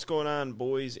going on,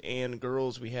 boys and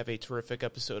girls? We have a terrific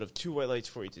episode of Two White Lights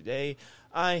for you today.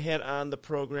 I had on the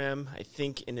program, I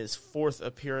think in his fourth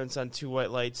appearance on Two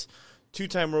White Lights,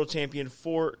 two-time world champion,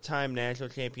 four-time national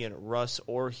champion Russ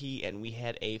Orhii, and we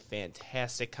had a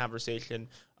fantastic conversation.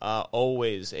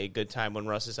 Always a good time when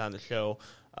Russ is on the show.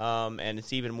 And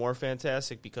it's even more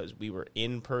fantastic because we were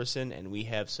in person and we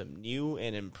have some new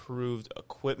and improved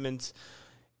equipment.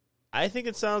 I think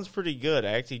it sounds pretty good.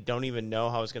 I actually don't even know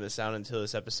how it's going to sound until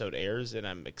this episode airs, and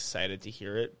I'm excited to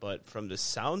hear it. But from the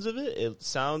sounds of it, it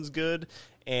sounds good,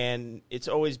 and it's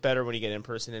always better when you get an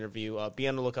in-person interview. Be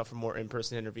on the lookout for more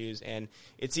in-person interviews, and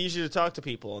it's easier to talk to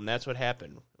people, and that's what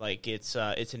happened. Like, it's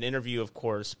an interview, of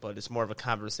course, but it's more of a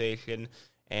conversation,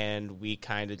 and we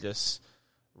kind of just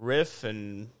riff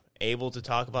and able to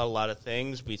talk about a lot of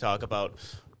things. We talk about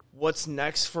what's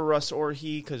next for Russ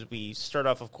Orhii, because we start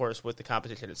off, of course, with the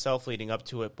competition itself leading up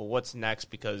to it, but what's next,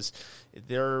 because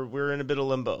we're in a bit of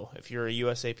limbo. If you're a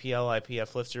USAPL,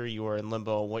 IPF lifter, you are in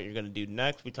limbo on what you're going to do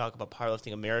next. We talk about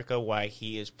Powerlifting America, why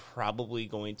he is probably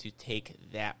going to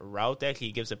take that route. Actually,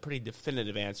 he gives a pretty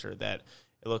definitive answer that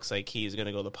it looks like he's going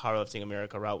to go the Powerlifting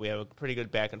America route. We have a pretty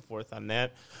good back and forth on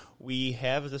that. We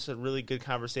have just a really good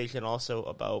conversation also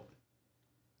about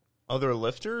other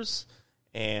lifters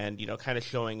and, you know, kind of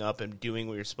showing up and doing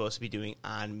what you're supposed to be doing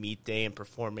on meet day and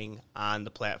performing on the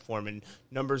platform. And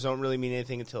numbers don't really mean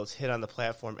anything until it's hit on the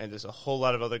platform, and there's a whole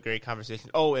lot of other great conversation.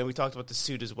 Oh, and we talked about the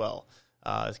suit as well.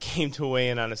 Came to weigh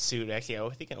in on a suit. Actually, I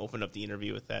think I opened up the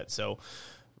interview with that. So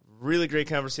really great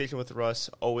conversation with Russ.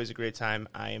 Always a great time.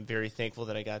 I am very thankful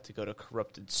that I got to go to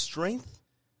Corrupted Strength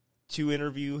to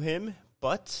interview him.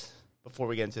 But before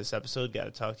we get into this episode, got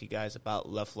to talk to you guys about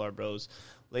Left Floor Bros.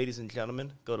 Ladies and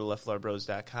gentlemen, go to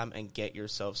leftfloorbros.com and get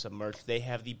yourself some merch. They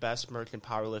have the best merch in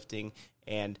powerlifting,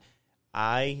 and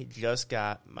I just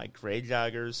got my gray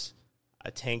joggers, a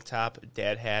tank top, a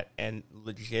dad hat, and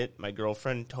legit, my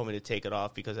girlfriend told me to take it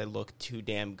off because I look too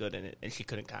damn good in it, and she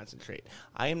couldn't concentrate.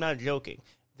 I am not joking.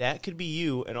 That could be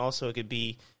you, and also it could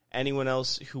be anyone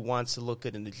else who wants to look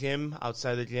good in the gym,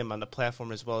 outside the gym, on the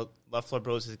platform as well. Left Floor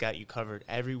Bros has got you covered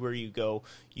everywhere you go.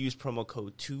 Use promo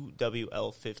code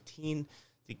 2WL15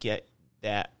 to get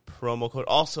that promo code.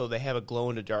 Also, they have a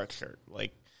glow-in-the-dark shirt.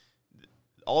 Like,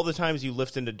 all the times you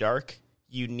lift in the dark,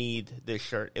 you need this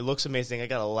shirt. It looks amazing. I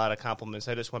got a lot of compliments.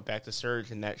 I just went back to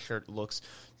Surge, and that shirt looks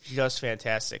just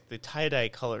fantastic. The tie-dye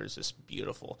color is just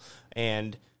beautiful.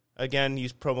 And again,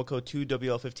 use promo code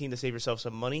 2WL15 to save yourself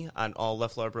some money on all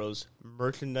Left Floor Bros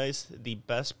merchandise. The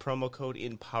best promo code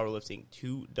in powerlifting,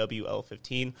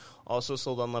 2WL15. Also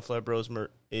sold on Left Floor Bros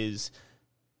is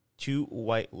Two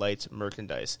White Lights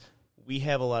merchandise. We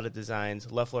have a lot of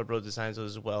designs. Left Floor Bros designs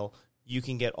those as well. You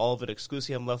can get all of it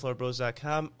exclusively on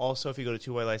leftfloorbros.com. Also, if you go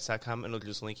to twowhitelights.com, it'll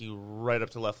just link you right up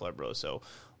to Left Floor Bros. So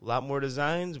a lot more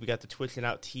designs. We got the Twitching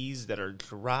Out tees that are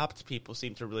dropped. People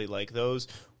seem to really like those.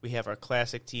 We have our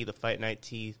classic tee, the Fight Night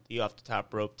tee, the Off the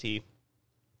Top Rope tee.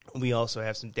 We also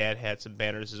have some dad hats and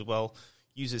banners as well.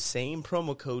 Use the same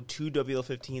promo code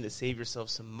 2WL15 to save yourself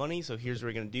some money. So here's what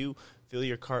we're going to do. Fill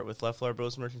your cart with Left Floor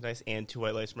Bros merchandise and Two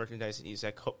White Lights merchandise and use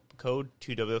that code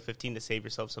 2WL15 to save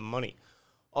yourself some money.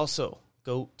 Also,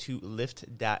 go to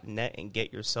lift.net and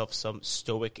get yourself some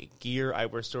Stoic gear. I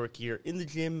wear Stoic gear in the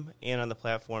gym and on the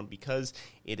platform because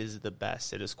it is the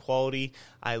best. It is quality.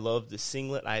 I love the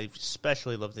singlet. I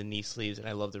especially love the knee sleeves, and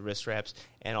I love the wrist wraps.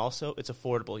 And also, it's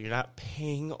affordable. You're not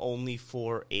paying only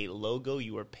for a logo.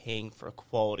 You are paying for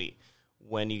quality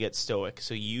when you get Stoic.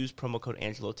 So use promo code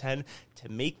Angelo10 to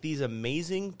make these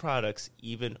amazing products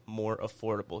even more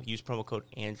affordable. Use promo code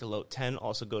Angelo10.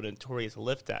 Also go to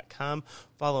notoriouslift.com.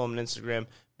 Follow them on Instagram.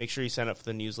 Make sure you sign up for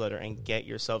the newsletter and get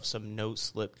yourself some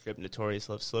no-slip grip Notorious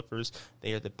Lift slippers.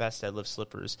 They are the best deadlift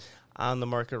slippers on the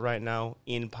market right now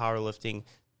in powerlifting.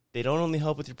 They don't only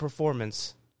help with your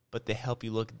performance, but they help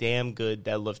you look damn good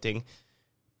deadlifting.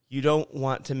 You don't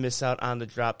want to miss out on the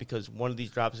drop because one of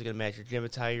these drops is going to match your gym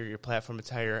attire, your platform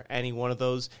attire, any one of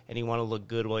those, and you want to look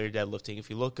good while you're deadlifting. If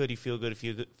you look good, you feel good. If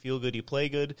you feel good, you play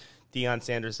good. Deion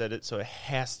Sanders said it, so it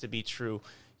has to be true.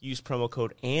 Use promo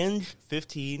code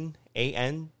ANG15,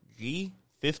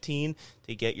 ANG15,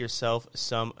 to get yourself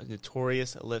some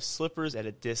Notorious Lift slippers at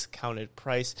a discounted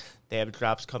price. They have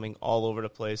drops coming all over the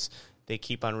place. They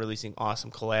keep on releasing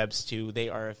awesome collabs, too. They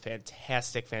are a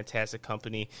fantastic, fantastic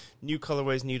company. New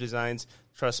colorways, new designs.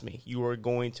 Trust me, you are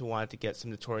going to want to get some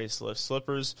Notorious Lift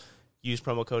slippers. Use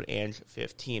promo code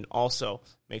ANG15. Also,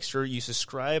 make sure you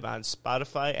subscribe on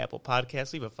Spotify, Apple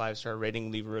Podcasts. Leave a 5-star rating.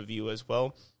 Leave a review as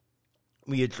well.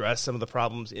 We address some of the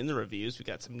problems in the reviews. We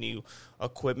got some new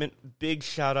equipment. Big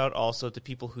shout-out also to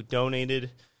people who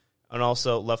donated. And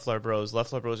also Left Flare Bros.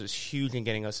 Left Flare Bros is huge in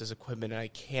getting us this equipment, and I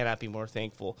cannot be more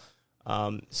thankful.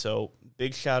 So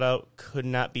big shout out. Could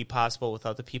not be possible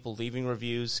without the people leaving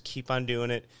reviews. Keep on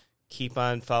doing it. Keep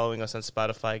on following us on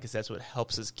Spotify because that's what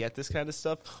helps us get this kind of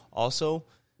stuff. Also,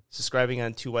 subscribing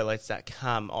on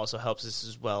twowhitelights.com also helps us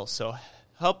as well. So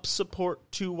help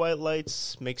support Two White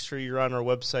Lights. Make sure you're on our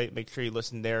website. Make sure you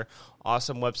listen there.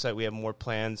 Awesome website. We have more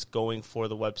plans going for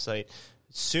the website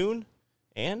soon.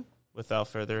 And without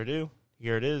further ado,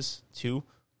 here it is, Two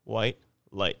White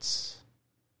Lights.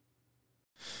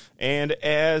 And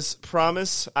as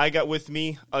promised, I got with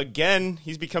me again,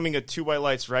 he's becoming a Two White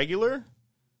Lights regular,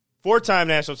 4-time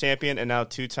national champion, and now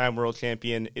 2-time world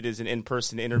champion. It is an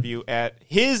in-person interview at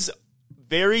his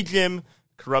very gym,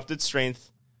 Corrupted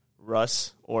Strength,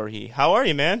 Russ Orhii. How are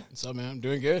you, man? What's up, man? I'm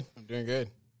doing good.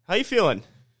 How you feeling?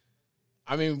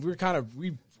 I mean,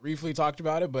 we briefly talked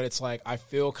about it, but it's like I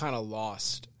feel kind of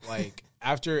lost. Like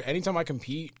anytime I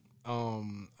compete,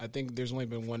 I think there's only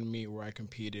been one meet where I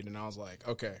competed, and I was like,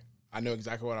 okay, I know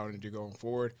exactly what I want to do going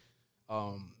forward.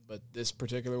 But this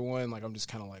particular one, like I'm just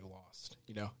kind of like lost,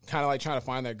 kind of like trying to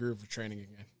find that groove of training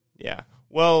again. Yeah.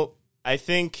 Well, I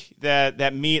think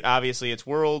that meet, obviously, it's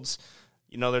Worlds.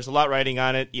 There's a lot riding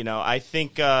on it. I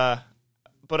think, but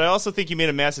I also think you made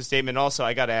a massive statement. Also,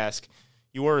 I got to ask,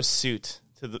 you wore a suit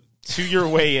to your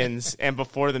weigh-ins and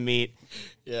before the meet.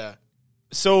 Yeah.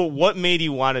 So what made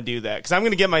you want to do that? Because I'm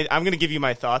going to give you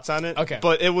my thoughts on it. Okay.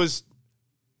 But it was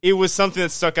something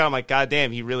that stuck out. I'm like, God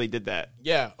damn, he really did that.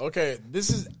 Yeah. Okay.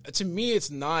 To me,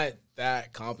 it's not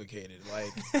that complicated.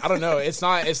 Like, I don't know. It's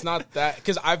not that,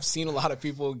 because I've seen a lot of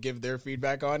people give their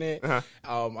feedback on it.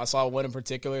 Uh-huh. I saw one in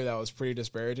particular that was pretty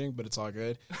disparaging, but it's all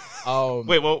good.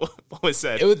 Wait, what was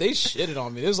that? They shitted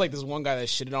on me. There was like this one guy that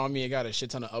shitted on me. It got a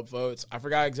shit ton of upvotes. I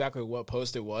forgot exactly what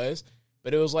post it was,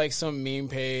 but it was like some meme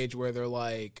page where they're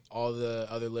like, all the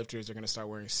other lifters are going to start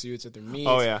wearing suits at their meets.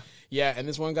 Oh, yeah. Yeah, and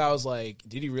this one guy was like,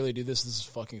 did he really do this? This is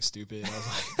fucking stupid. And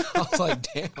I was like,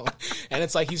 damn. And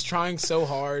it's like he's trying so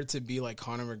hard to be like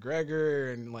Conor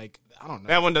McGregor, and like, I don't know.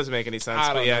 That one doesn't make any sense.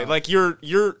 I but yeah, don't know. like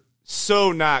you're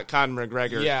so not Conor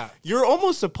McGregor. Yeah. You're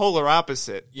almost a polar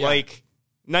opposite. Yeah. Like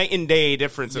night and day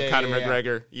difference of Conor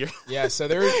McGregor. Yeah, so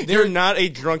you're not a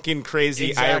drunken, crazy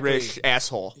Exactly. Irish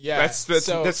asshole. Yeah,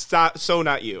 that's so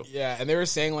not you. Yeah, and they were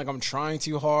saying like I'm trying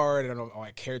too hard and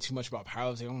I care too much about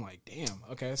powerlifting. I'm like, damn.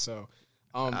 Okay, so,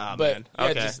 but man. yeah,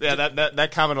 Okay.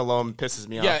 That comment alone pisses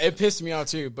me off. Yeah, it pissed me off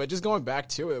too. But just going back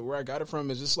to it, where I got it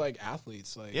from is just like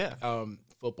athletes, like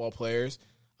football players.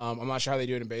 I'm not sure how they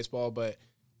do it in baseball, but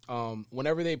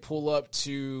whenever they pull up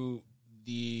to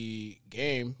the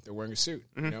game, they're wearing a suit.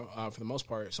 Mm-hmm. For the most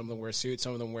part, some of them wear suits,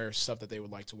 some of them wear stuff that they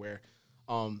would like to wear.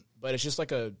 But it's just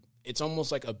like it's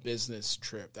almost like a business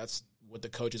trip. That's what the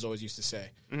coaches always used to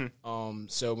say. Mm-hmm.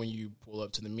 So when you pull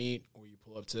up to the meet or you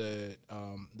pull up to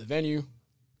the venue,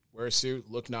 wear a suit,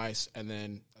 look nice, and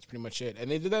then that's pretty much it. And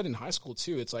they did that in high school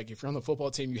too. It's like if you're on the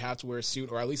football team, you have to wear a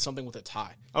suit or at least something with a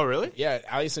tie. Oh, really? Yeah,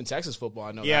 at least in Texas football,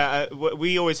 I know. Yeah,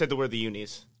 we always had to wear the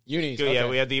unis. Unis. Okay. Yeah, okay.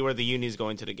 we had to wear the unis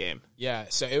going to the game. Yeah,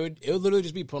 so it would literally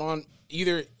just be put on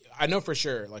either. I know for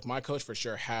sure, like my coach for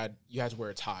sure you had to wear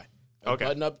a tie, a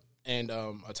button up, and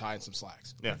a tie and some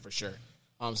slacks. Yeah, for sure.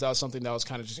 So that was something that was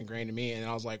kind of just ingrained in me, and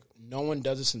I was like, no one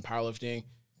does this in powerlifting.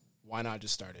 Why not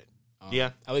just start it?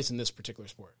 At least in this particular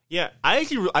sport. Yeah,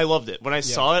 I loved it. When I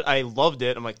saw it, I loved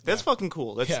it. I'm like, that's fucking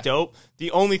cool. That's dope.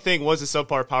 The only thing was the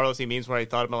subpar powerlifting memes where I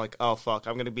thought about like, oh, fuck,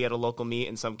 I'm going to be at a local meet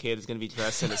and some kid is going to be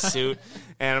dressed in a suit.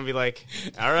 And I'll be like,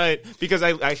 all right. Because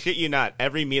I shit you not,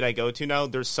 every meet I go to now,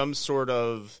 there's some sort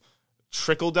of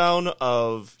trickle down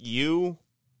of you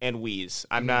and Wheeze.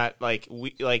 I'm not like,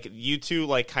 you two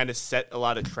like kind of set a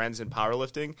lot of trends in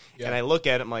powerlifting. Yeah. And I look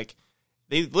at it, I'm like,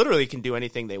 they literally can do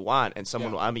anything they want, and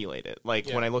someone will emulate it. Like,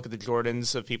 when I look at the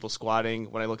Jordans of people squatting,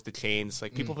 when I look at the chains,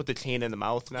 like, people put the chain in the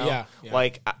mouth now. Yeah.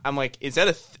 Like, I'm like, is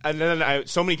that and then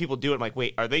so many people do it. I'm like,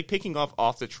 wait, are they picking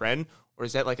off the trend, or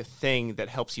is that, like, a thing that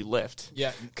helps you lift?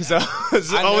 Yeah. Because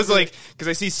because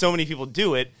I see so many people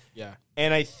do it. Yeah.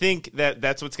 And I think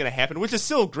that's what's going to happen, which is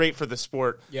still great for the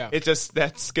sport. Yeah. It's just,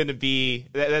 that's going to be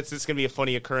a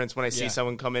funny occurrence when I see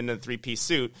someone come in a 3-piece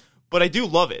suit. But I do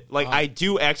love it. Like, I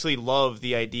do actually love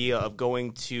the idea of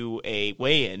going to a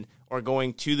weigh-in or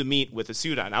going to the meet with a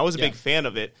suit on. I was a big fan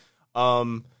of it.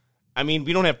 I mean,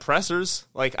 we don't have pressers.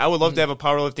 Like, I would love to have a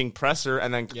powerlifting presser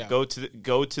and then go to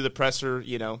the presser,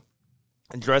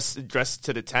 and dress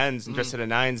to the 10s and dress to the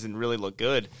 9s and really look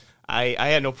good. I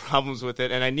had no problems with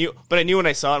it, and I knew when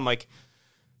I saw it, I'm like,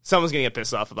 someone's gonna get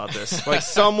pissed off about this. Like,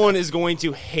 someone is going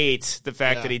to hate the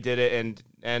fact that he did it,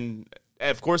 and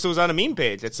of course, it was on a meme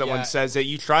page that someone says that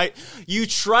you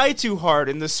try too hard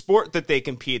in the sport that they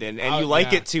compete in, and you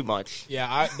like it too much.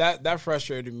 Yeah, that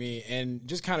frustrated me. And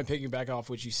just kind of piggyback off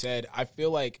what you said, I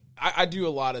feel like I do a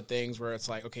lot of things where it's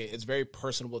like, okay, it's very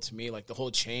personable to me, like the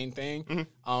whole chain thing.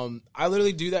 Mm-hmm. I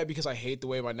literally do that because I hate the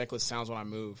way my necklace sounds when I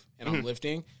move and I'm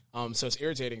lifting. So it's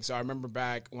irritating. So I remember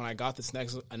back when I got this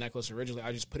necklace originally,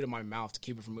 I just put it in my mouth to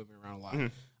keep it from moving around a lot.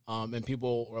 Mm-hmm. And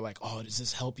people were like, "Oh, does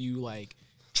this help you like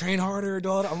train harder,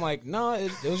 dog?" I'm like, no,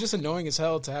 it was just annoying as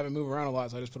hell to have it move around a lot,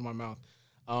 so I just put it in my mouth.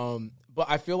 But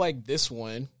I feel like this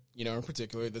one, you know, in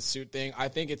particular, the suit thing, I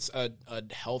think it's a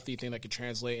healthy thing that could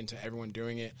translate into everyone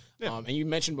doing it. Yeah. And you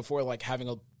mentioned before, like, having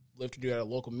a lifter do it at a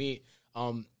local meet.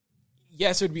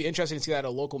 Yes, it would be interesting to see that at a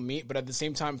local meet, but at the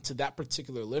same time, to that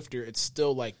particular lifter, it's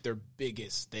still like their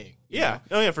biggest thing. Yeah.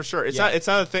 Know? Oh yeah, for sure. It's not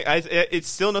a thing. It's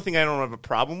still nothing I don't have a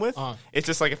problem with. It's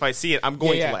just like if I see it, I'm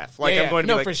going to laugh. Like I'm going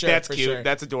to be like, that's cute,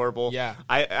 that's adorable. Yeah.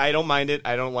 I don't mind it.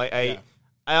 I don't like.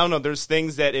 I don't know. There's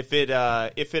things that if it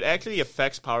actually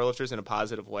affects powerlifters in a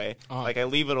positive way, like I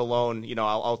leave it alone. You know,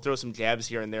 I'll throw some jabs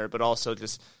here and there, but also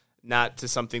just not to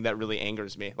something that really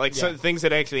angers me. Like some things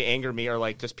that actually anger me are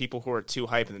like just people who are too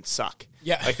hype and then suck.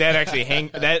 Yeah, like that actually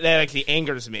that actually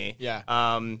angers me. Yeah,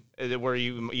 where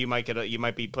you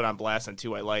might be put on blast on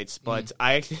 2 White Lights, but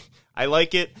I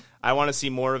like it. I want to see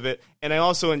more of it, and I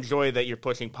also enjoy that you're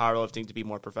pushing powerlifting to be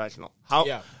more professional.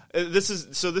 This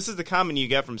is the comment you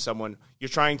get from someone. You're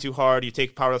trying too hard. You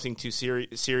take powerlifting too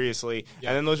seriously,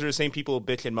 and then those are the same people who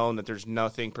bitch and moan that there's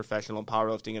nothing professional in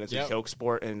powerlifting and it's a joke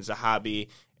sport and it's a hobby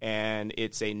and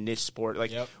it's a niche sport.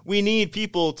 Like we need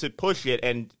people to push it,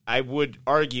 and I would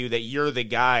argue that you're the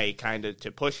guy kind of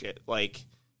to push it. Like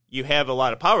you have a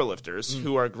lot of powerlifters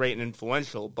who are great and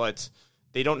influential, but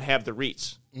they don't have the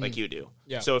reach like you do.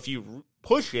 Yeah. So if you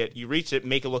push it, you reach it,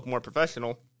 make it look more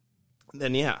professional,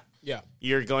 then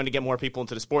you're going to get more people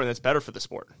into the sport, and that's better for the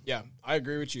sport. Yeah, I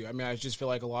agree with you. I mean, I just feel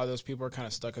like a lot of those people are kind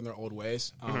of stuck in their old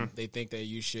ways. They think that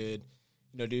you should,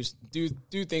 you know,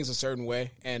 do things a certain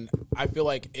way, and I feel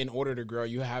like in order to grow,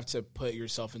 you have to put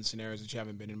yourself in scenarios that you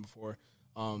haven't been in before.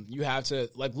 You have to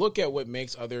like look at what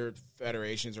makes other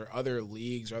federations or other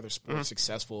leagues or other sports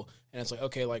successful, and it's like,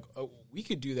 okay, like we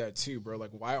could do that too, bro.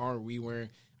 Like, why aren't we wearing?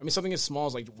 I mean, something as small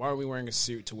as like, why are we wearing a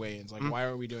suit to weigh-ins? Like, why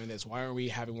aren't we doing this? Why aren't we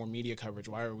having more media coverage?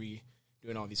 Why are we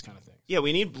doing all these kind of things? Yeah,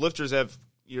 we need lifters to have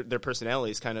their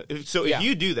personalities kind of. So if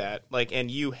you do that, like,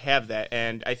 and you have that,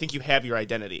 and I think you have your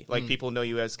identity. Like, people know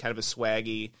you as kind of a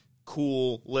swaggy,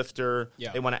 cool lifter.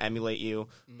 Yeah. They want to emulate you.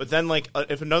 But then, like,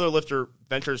 if another lifter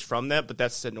ventures from that, but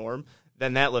that's the norm,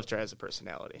 then that lifter has a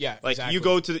personality. Yeah, like exactly. You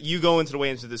go into the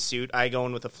weigh-ins with a suit. I go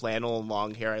in with a flannel and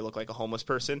long hair. I look like a homeless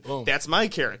person. Boom. That's my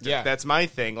character. Yeah. That's my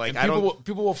thing. Like,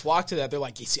 people will flock to that. They're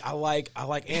like, you see, I like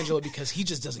Angelo because he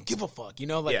just doesn't give a fuck. You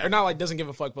know, like or not like doesn't give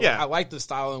a fuck, but like, I like the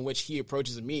style in which he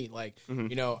approaches me. Like,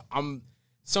 you know,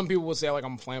 some people would say like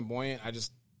I'm flamboyant.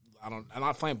 I'm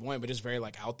not flamboyant, but just very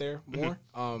like out there more.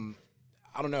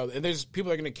 I don't know. And there's people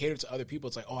that are going to cater to other people.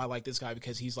 It's like, oh, I like this guy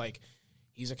because he's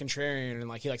a contrarian and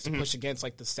like he likes to push against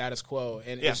like the status quo.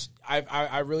 And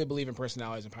I really believe in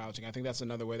personalities in powerlifting. I think that's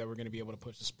another way that we're going to be able to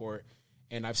push the sport.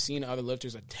 And I've seen other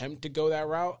lifters attempt to go that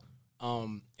route,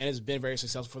 and it's been very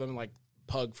successful for them. Like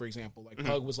Pug, for example. Like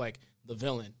Pug was like the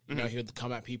villain. You know, he would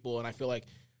come at people, and I feel like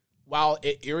while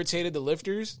it irritated the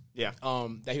lifters,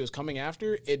 that he was coming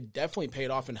after, it definitely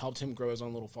paid off and helped him grow his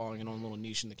own little following and own little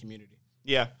niche in the community.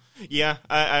 Yeah,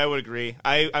 I would agree.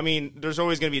 I mean, there's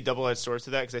always going to be a double-edged sword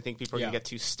to that because I think people are going to get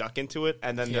too stuck into it,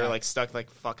 and then they're like stuck, like,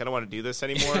 fuck, I don't want to do this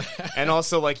anymore. And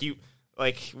also, like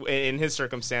in his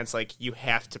circumstance, like you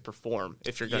have to perform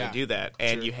if you're going to do that,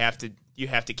 and you have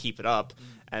to keep it up.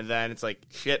 And then it's like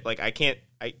shit. Like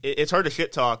it's hard to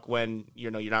shit talk when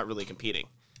you're not really competing.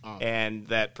 And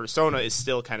that persona is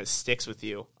still kind of sticks with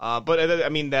you. But I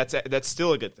mean, that's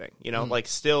still a good thing, you know, like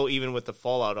still, even with the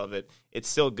fallout of it, it's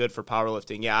still good for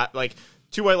powerlifting. Yeah. Like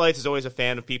 2 White Lights is always a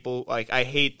fan of people. Like I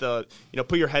hate the,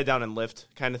 put your head down and lift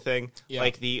kind of thing. Yeah.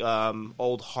 Like the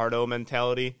old hardo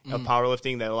mentality of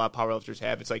powerlifting that a lot of powerlifters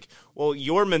have. It's like, well,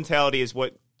 your mentality is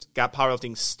what got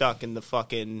powerlifting stuck in the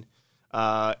fucking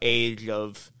age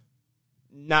of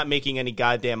not making any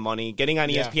goddamn money, getting on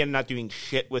ESPN and not doing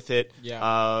shit with it.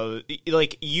 Yeah.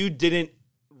 Like, you didn't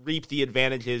reap the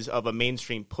advantages of a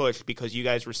mainstream push because you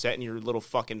guys were set in your little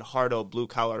fucking hardo,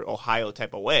 blue-collar, Ohio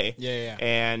type of way. Yeah.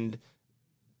 And,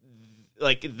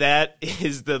 like, that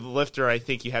is the lifter I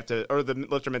think you have to, or the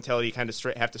lifter mentality you kind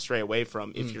of have to stray away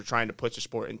from if you're trying to push a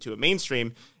sport into a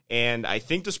mainstream. And I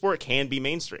think the sport can be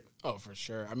mainstream. Oh, for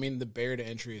sure. I mean, the barrier to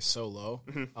entry is so low.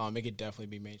 It could definitely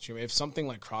be mainstream. If something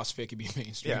like CrossFit could be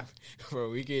mainstream, bro,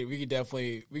 we could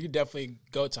definitely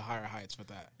go to higher heights with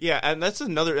that. Yeah, and that's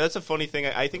a funny thing.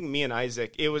 I think me and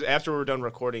Isaac, it was after we were done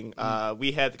recording,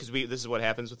 we had, because this is what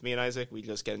happens with me and Isaac, we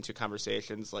just get into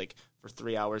conversations like for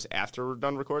 3 hours after we're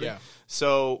done recording. Yeah.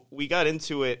 So we got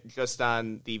into it just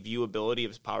on the viewability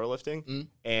of powerlifting,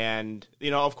 and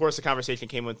of course the conversation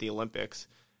came with the Olympics.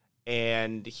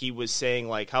 And he was saying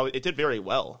like how it did very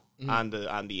well on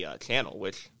the channel,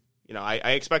 which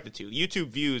I expected to. YouTube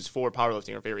views for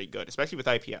powerlifting are very good, especially with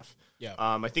IPF. Yeah.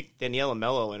 I think Daniela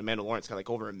Mello and Amanda Lawrence got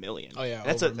like over 1 million. Oh yeah,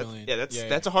 that's over 1 million.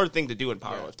 That's a hard thing to do in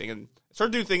powerlifting, and it's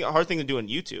a hard thing to do in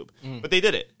YouTube. But they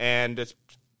did it, and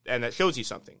that shows you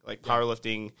something. Like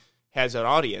powerlifting has an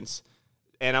audience,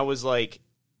 and I was like,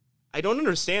 I don't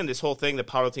understand this whole thing that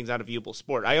powerlifting is not a viewable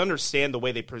sport. I understand the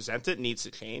way they present it needs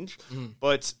to change,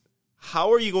 but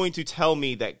how are you going to tell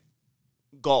me that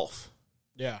golf,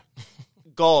 the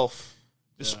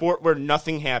sport where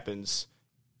nothing happens,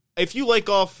 if you like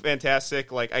golf,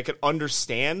 fantastic. Like, I could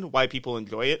understand why people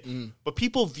enjoy it, but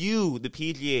people view the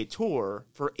PGA Tour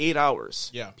for 8 hours.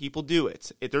 Yeah. People do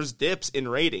it. There's dips in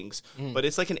ratings, but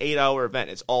it's like an 8-hour event.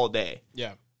 It's all day.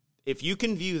 Yeah. If you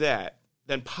can view that,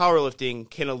 then powerlifting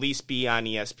can at least be on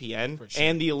ESPN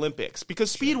and the Olympics,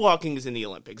 because speed walking is in the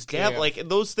Olympics. Like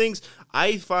those things,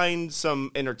 I find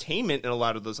some entertainment in a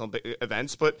lot of those Olympic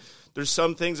events, but there's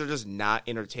some things that are just not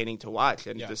entertaining to watch,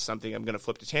 and just something I'm going to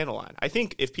flip the channel on. I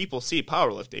think if people see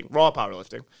powerlifting, raw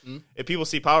powerlifting, if people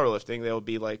see powerlifting, they'll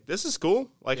be like, "This is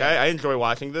cool. Like I enjoy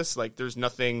watching this. Like there's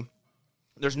nothing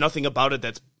about it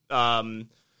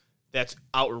that's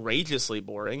outrageously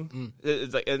boring."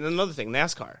 It's like, and another thing,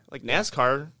 NASCAR. Like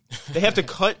NASCAR, they have to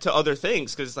cut to other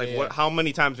things because like, how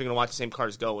many times are we going to watch the same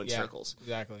cars go in circles?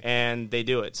 Exactly. And they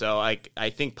do it. So I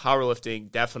think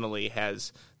powerlifting definitely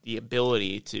has the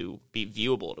ability to be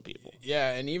viewable to people.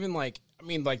 Yeah, and even like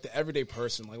the everyday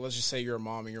person, like let's just say you're a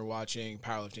mom and you're watching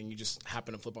powerlifting, you just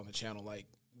happen to flip on the channel, like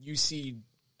you see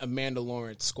Amanda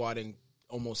Lawrence squatting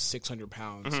almost 600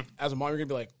 pounds. As a mom, you're going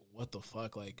to be like, what the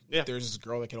fuck? Like, there's this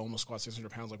girl that can almost squat 600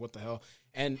 pounds. Like, what the hell?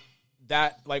 And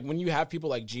that, like, when you have people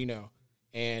like Gino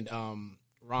and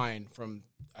Ryan from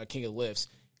King of Lifts,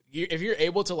 if you're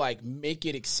able to, like, make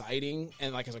it exciting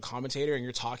and, like, as a commentator and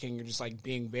you're talking, you're just, like,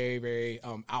 being very, very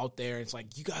out there. And it's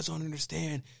like, you guys don't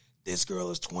understand. This girl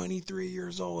is 23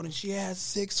 years old and she has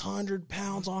 600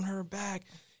 pounds on her back.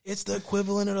 It's the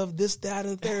equivalent of this, that,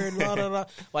 and third. Blah, blah, blah.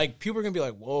 Like, people are going to be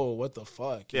like, whoa, what the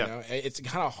fuck? You know? It's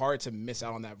kind of hard to miss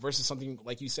out on that versus something,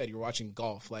 like you said, you're watching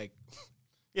golf. Like,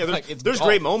 there's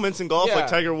great moments in golf, like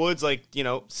Tiger Woods, like,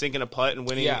 sinking a putt and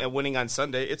winning on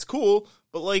Sunday. It's cool,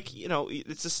 but, like,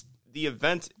 it's just the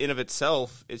event in of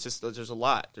itself. It's just, there's a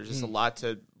lot. There's just a lot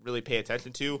to really pay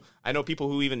attention to. I know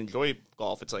people who even enjoy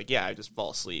golf. It's like, I just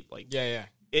fall asleep. Like,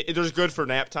 there's good for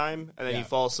nap time, and then you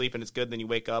fall asleep, and it's good. Then you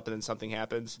wake up, and then something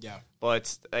happens. Yeah,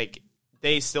 but like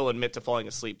they still admit to falling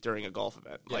asleep during a golf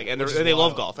event. Like, and they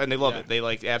love golf, and they love it. They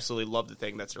like absolutely love the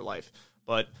thing. That's their life.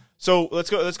 But so let's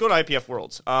go to IPF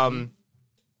Worlds.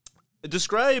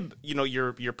 Describe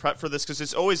your prep for this, because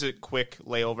it's always a quick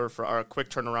layover for our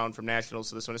quick turnaround from nationals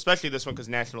to this one, especially this one because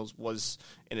nationals was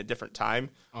in a different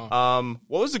time. What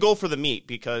was the goal for the meet?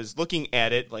 Because looking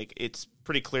at it, like it's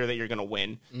pretty clear that you're going to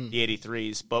win the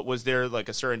 83s, but was there like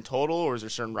a certain total, or is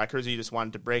there certain records you just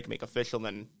wanted to break, make official, and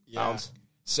then bounce?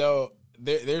 So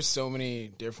there's so many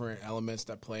different elements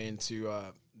that play into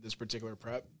this particular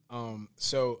prep.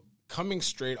 So coming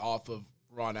straight off of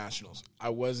Raw Nationals, I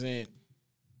wasn't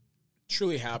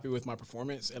truly happy with my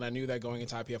performance, and I knew that going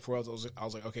into IPF Worlds, I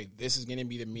was like, okay, this is going to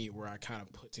be the meet where I kind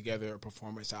of put together a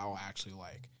performance that I'll actually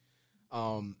like.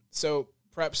 So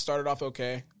prep started off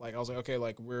okay. Like I was like, okay,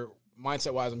 like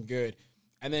mindset wise, I'm good.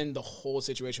 And then the whole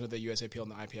situation with the USAPL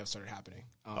and the IPF started happening.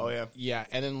 Yeah,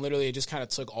 and then literally it just kind of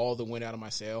took all the wind out of my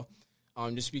sail,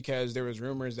 just because there was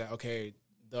rumors that okay,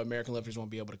 the American lifters won't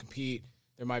be able to compete.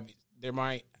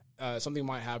 Something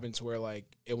might happen to where like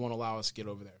it won't allow us to get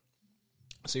over there.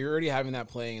 So you're already having that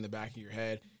playing in the back of your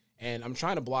head, and I'm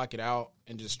trying to block it out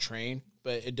and just train,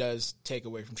 but it does take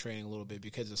away from training a little bit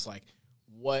because it's like,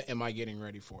 what am I getting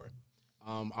ready for?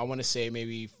 I want to say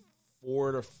maybe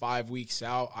 4 to 5 weeks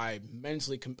out, I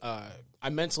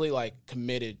mentally like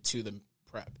committed to the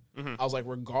prep. I was like,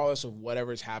 regardless of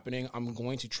whatever is happening, I'm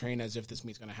going to train as if this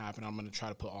meet's going to happen. I'm going to try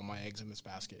to put all my eggs in this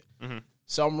basket.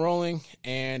 So I'm rolling,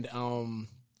 and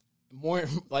more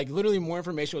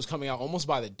information was coming out almost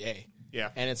by the day. Yeah.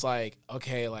 And it's like,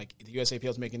 okay, like the USAPL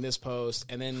is making this post,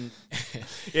 and then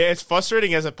yeah, it's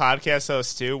frustrating as a podcast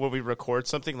host too when we record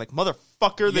something like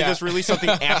motherfucker. They just released something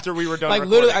after we were done. Like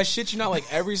recording. literally, I shit you not. Like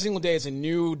every single day, it's a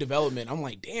new development. I'm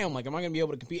like, damn. Like, am I gonna be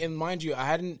able to compete? And mind you, I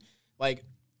hadn't like.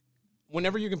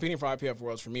 Whenever you're competing for IPF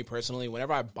Worlds, for me personally,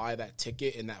 whenever I buy that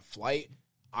ticket and that flight,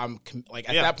 I'm at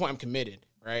that point I'm committed,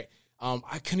 right?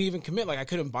 I couldn't even commit. Like I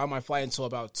couldn't buy my flight until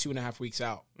about 2.5 weeks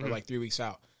out, or like 3 weeks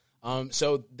out.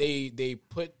 So they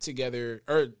put together,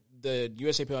 or the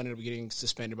USAPL ended up getting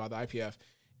suspended by the IPF,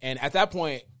 and at that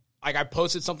point, like I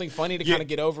posted something funny to kind of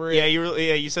get over it.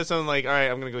 Yeah, you said something like, "All right,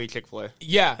 I'm gonna go eat Chick-fil-A."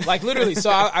 Yeah, like literally. So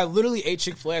I literally ate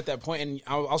Chick-fil-A at that point, and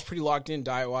I was pretty locked in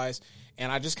diet wise.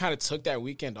 And I just kind of took that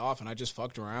weekend off, and I just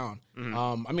fucked around.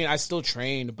 I mean, I still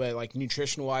trained, but like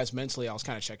nutrition-wise, mentally, I was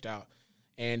kind of checked out.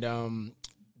 And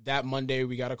that Monday,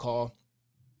 we got a call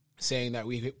saying that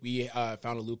we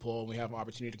found a loophole, and we have an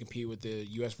opportunity to compete with the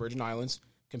U.S. Virgin Islands.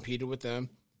 Competed with them.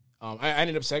 I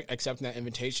ended up accepting that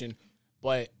invitation,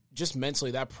 but just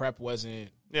mentally, that prep wasn't.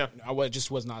 Yeah, I just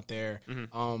was not there.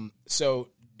 So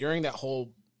during that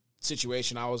whole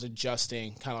situation, I was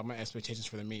adjusting kind of like my expectations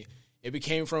for the meet. It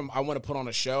became from I want to put on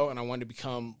a show, and I want to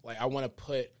become like I want to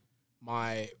put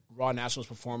my Raw Nationals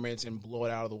performance and blow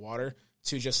it out of the water,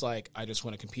 to just like I just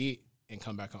want to compete and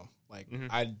come back home. Like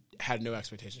I had no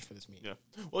expectations for this meet. Yeah.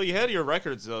 Well, you had your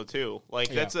records though too.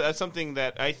 Like that's something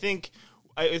that I think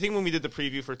when we did the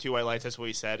preview for 2 White Lights, that's what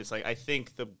we said. It's like I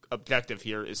think the objective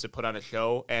here is to put on a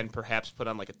show and perhaps put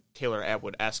on like a Taylor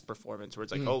Atwood-esque performance where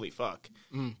it's like holy fuck.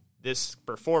 This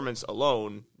performance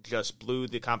alone just blew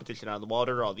the competition out of the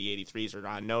water. All the 83s are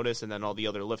on notice, and then all the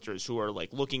other lifters who are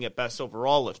like looking at best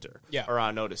overall lifter are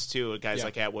on notice too. Guys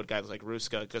like Atwood, guys like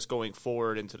Ruska, just going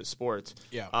forward into the sport.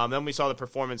 Yeah. Then we saw the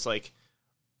performance like,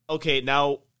 okay,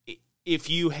 now if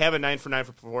you have a 9 for 9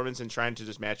 for performance and trying to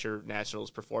just match your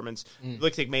nationals performance,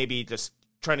 look like maybe just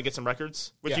trying to get some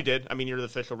records, which you did. I mean, you're the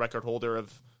official record holder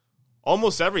of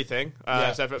almost everything.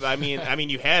 I mean,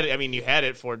 you had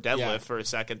it for deadlift for a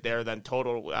second there. Then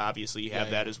total, obviously, you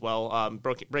have that as well.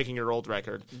 Breaking your old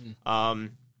record.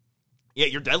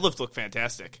 Your deadlift looked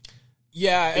fantastic.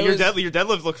 Yeah, your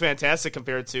deadlift looked fantastic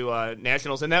compared to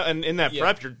nationals, and in that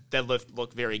prep, your deadlift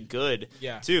looked very good.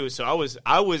 Too. So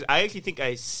I actually think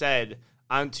I said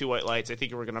on 2 White Lights, I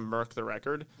think you were going to murk the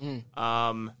record.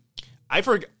 I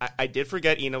did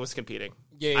forget Ina was competing.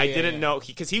 I didn't know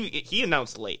because he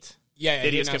announced late.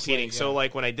 That he was competing. Late, so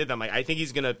like when I did that, I'm like, I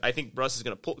think Russ is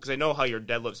gonna pull because I know how your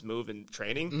deadlifts move in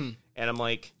training, and I'm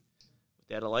like,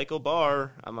 Dadalico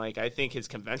bar. I'm like, I think his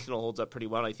conventional holds up pretty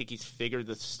well. I think he's figured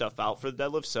this stuff out for the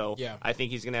deadlift. So I think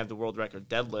he's gonna have the world record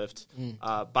deadlift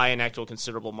by an actual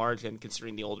considerable margin,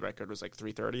 considering the old record was like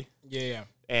 330.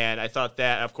 And I thought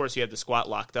that, of course, he had the squat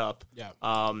locked up.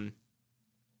 And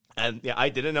I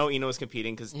didn't know Ina was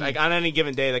competing because like on any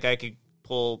given day, like I could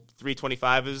pull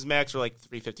 325 as his max or like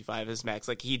 355 as his max.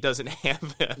 Like he doesn't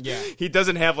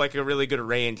have like a really good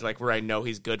range like where I know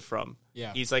he's good from.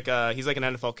 He's like an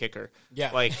NFL kicker.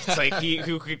 Like it's like he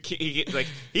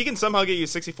can somehow get you a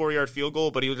 64-yard field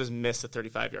goal, but he'll just miss a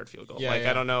 35-yard field goal.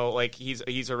 I don't know, like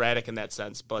he's erratic in that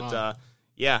sense. But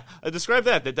describe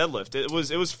that, the deadlift. It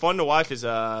was fun to watch as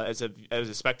a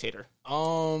spectator.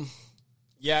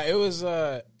 It was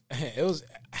I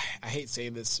hate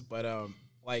saying this, but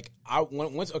like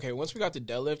once we got to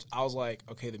deadlift, I was like,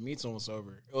 okay, the meet's almost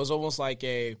over. It was almost like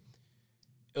a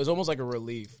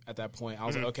relief at that point. I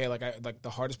was like, okay, like the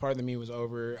hardest part of the meet was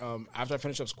over. After I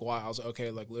finished up squat, I was like,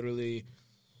 okay, like literally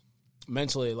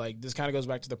mentally, like this kind of goes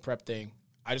back to the prep thing.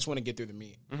 I just want to get through the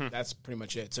meet. That's pretty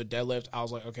much it. So deadlift, I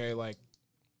was like, okay, like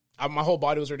my whole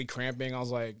body was already cramping. I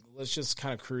was like, let's just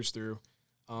kind of cruise through.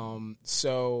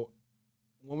 So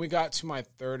when we got to my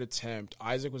third attempt,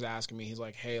 Isaac was asking me, he's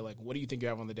like, hey, like, what do you think you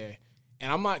have on the day?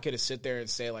 And I'm not going to sit there and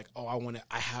say, like, oh, I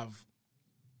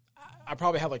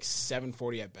probably have, like,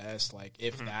 740 at best, like,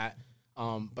 if that.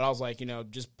 But I was like,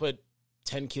 just put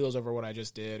 10 kilos over what I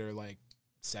just did or, like,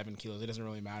 7 kilos. It doesn't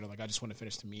really matter. Like, I just want to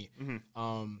finish the meet.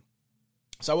 So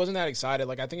I wasn't that excited.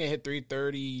 Like, I think I hit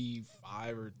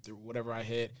 335 or whatever I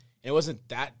hit. And it wasn't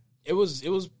that – it was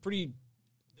pretty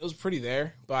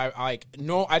there. But I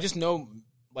just know –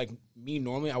 like me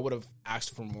normally, I would have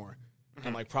asked for more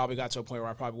and like probably got to a point where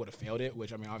I probably would have failed it,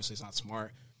 which I mean, obviously it's not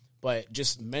smart, but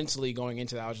just mentally going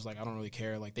into that, I was just like, I don't really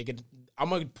care. Like I'm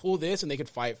going to pull this and they could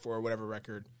fight for whatever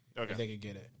record if they could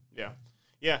get it.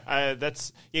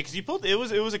 Because you pulled it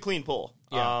was a clean pull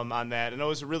on that, and it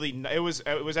was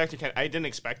actually I didn't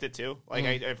expect it to. Like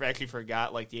I actually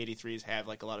forgot like the 83s have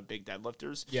like a lot of big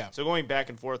deadlifters. So going back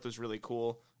and forth was really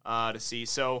cool to see.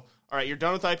 So all right, you're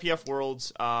done with IPF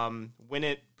Worlds. Win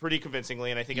it pretty convincingly,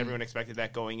 and I think everyone expected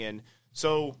that going in.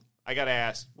 So I got to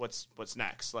ask, what's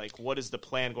next? Like, what is the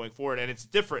plan going forward? And it's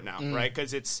different now, right?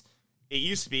 Because it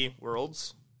used to be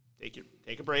Worlds,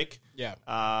 take a break.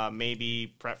 Yeah.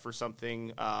 Maybe prep for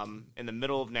something in the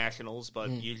middle of Nationals, but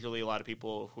usually a lot of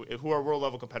people who are world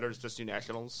level competitors just do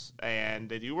Nationals and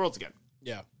they do Worlds again.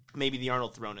 Yeah. Maybe the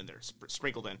Arnold thrown in there,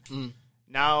 sprinkled in.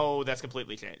 Now that's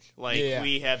completely changed. Like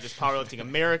we have this Powerlifting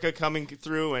America coming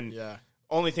through, and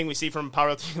only thing we see from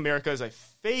Powerlifting America is a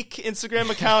fake Instagram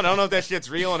account. I don't know if that shit's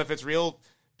real, and if it's real,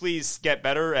 please get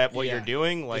better at what you're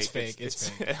doing. Like it's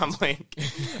fake. I'm like,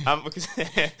 because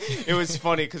it was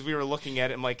funny because we were looking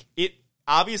at it. And like, it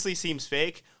obviously seems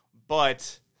fake,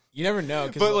 but you never know.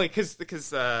 But like,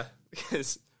 because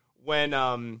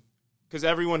when because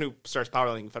everyone who starts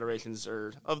powerlifting federations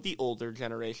are of the older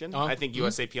generation. I think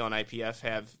USAPL and IPF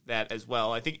have that as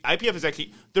well. I think IPF is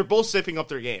actually, they're both stepping up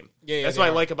their game. That's what I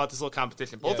like about this little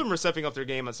competition. Both of them are stepping up their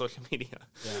game on social media.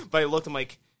 Yeah. But I looked, I'm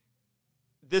like,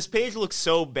 this page looks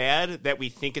so bad that we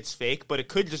think it's fake, but it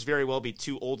could just very well be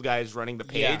two old guys running the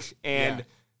page. And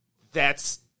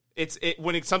that's,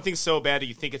 when something's so bad that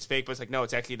you think it's fake, but it's like, no,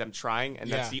 it's actually them trying,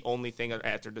 and that's the only thing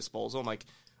at their disposal. I'm like,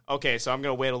 okay, so I'm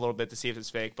going to wait a little bit to see if it's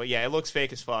fake. But yeah, it looks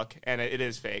fake as fuck, and it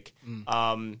is fake.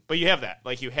 But you have that.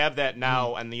 Like, you have that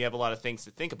now, and you have a lot of things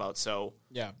to think about. So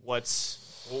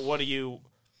what are you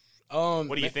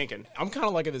thinking? I'm kind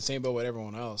of like in the same boat with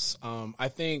everyone else. I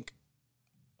think,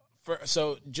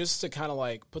 so just to kind of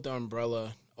like put the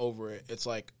umbrella over it, it's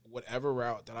like whatever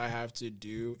route that I have to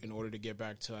do in order to get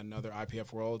back to another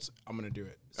IPF Worlds, I'm going to do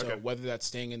it. So whether that's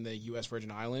staying in the U.S. Virgin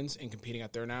Islands and competing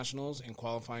at their nationals and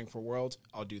qualifying for Worlds,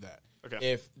 I'll do that.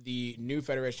 If the new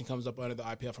federation comes up under the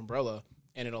IPF umbrella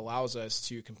and it allows us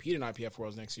to compete in IPF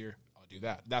Worlds next year, I'll do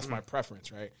that. That's my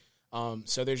preference, right?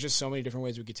 So there's just so many different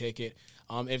ways we could take it.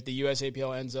 If the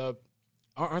USAPL ends up,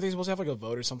 aren't they supposed to have like a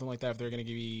vote or something like that if they're going to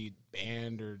be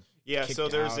banned or kicked so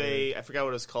there's out I forgot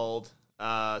what it's called,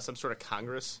 some sort of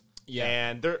Congress.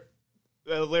 And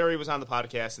Larry was on the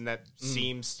podcast, and that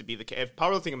seems to be the case. If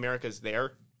Powerlifting America is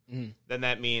there, then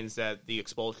that means that the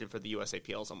expulsion for the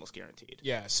USAPL is almost guaranteed.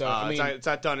 Yeah, so I mean, it's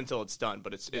not done until it's done,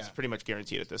 but it's pretty much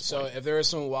guaranteed at this point. So if there is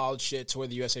some wild shit to where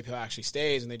the USAPL actually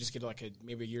stays and they just get like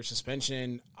maybe a year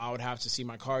suspension, I would have to see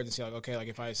my cards and see like, okay, like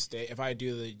if I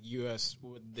do the US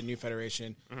with the new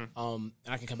federation, and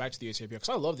I can come back to the USAPL because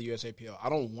I love the USAPL. I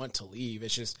don't want to leave.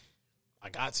 It's just I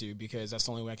got to, because that's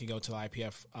the only way I can go to the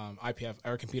IPF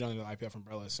or compete under the IPF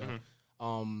umbrella. So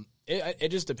it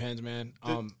just depends, man.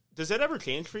 Does that ever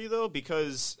change for you, though?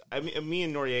 Because me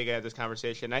and Noriega had this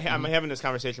conversation. I'm having this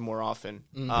conversation more often,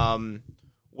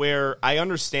 where I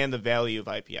understand the value of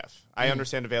IPF. I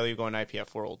understand the value of going to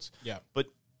IPF Worlds. Yeah. But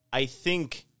I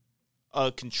think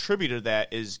a contributor to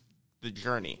that is the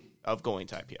journey of going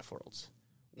to IPF Worlds,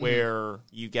 where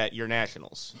you get your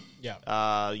nationals.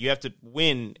 Yeah. You have to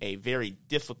win a very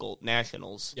difficult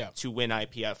nationals to win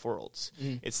IPF Worlds.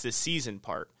 It's the season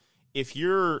part. If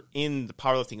you're in the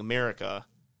Powerlifting America,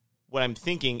 what I'm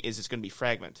thinking is it's going to be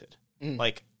fragmented.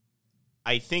 Like,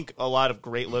 I think a lot of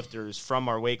great lifters from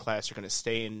our weight class are going to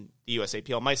stay in the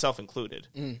USAPL, myself included.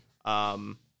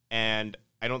 And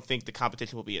I don't think the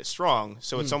competition will be as strong.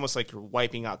 So it's almost like you're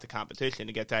wiping out the competition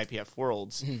to get to IPF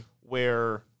Worlds,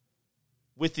 where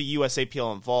with the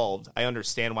USAPL involved, I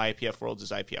understand why IPF Worlds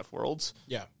is IPF Worlds.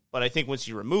 Yeah. But I think once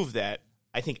you remove that,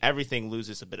 I think everything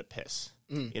loses a bit of piss.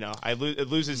 You know, it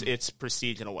loses its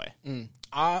prestige in a way.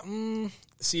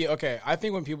 See, okay, I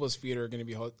think when people's feet are going to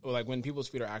be held, or like when people's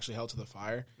feet are actually held to the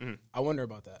fire, I wonder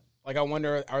about that. Like, I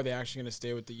wonder, are they actually going to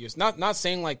stay with the US? Not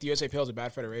saying like the USAPL is a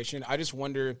bad federation. I just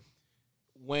wonder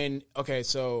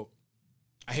so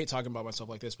I hate talking about myself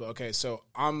like this, but okay, so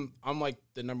I'm like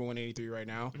the number 183 right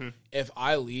now. If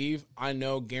I leave, I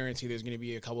know guarantee there's going to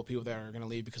be a couple people that are going to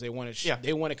leave because they want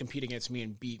to compete against me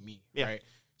and beat me, right?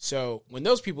 So when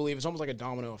those people leave, it's almost like a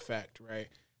domino effect, right?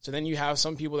 So then you have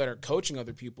some people that are coaching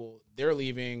other people, they're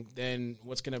leaving. Then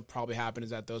what's going to probably happen is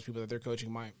that those people that they're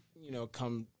coaching might,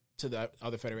 come to the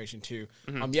other federation too.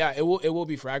 It will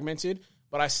be fragmented,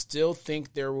 but I still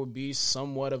think there will be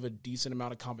somewhat of a decent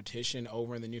amount of competition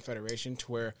over in the new federation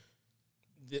to where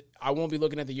I won't be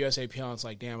looking at the USAPL and it's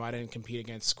like, damn, I didn't compete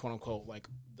against quote unquote like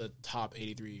the top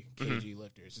 83 kg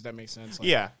lifters. Does that make sense? Like,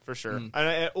 yeah, for sure.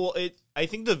 I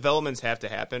think developments have to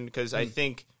happen because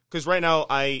because right now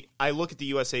I look at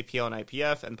the USAPL and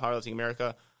IPF and Powerlifting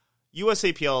America.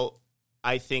 USAPL,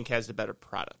 I think, has the better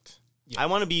product. Yeah. I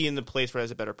want to be in the place where it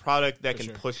has a better product that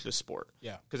can push the sport.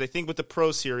 Yeah, because I think with the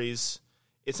Pro Series,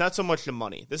 it's not so much the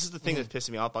money. This is the thing that's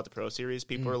pissing me off about the Pro Series.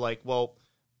 People are like, well,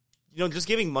 just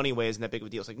giving money away isn't that big of a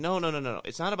deal. It's like, no.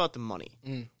 It's not about the money.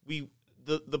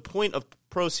 The point of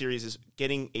Pro Series is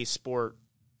getting a sport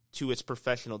to its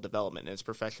professional development and its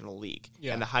professional league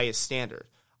Yeah. and the highest standard.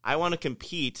 I want to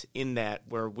compete in that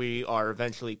where we are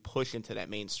eventually pushed into that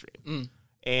mainstream.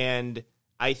 And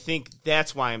I think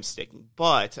that's why I'm sticking.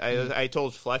 But I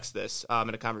told Flex this in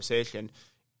a conversation.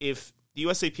 If the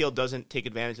USAPL doesn't take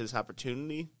advantage of this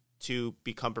opportunity to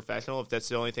become professional, if that's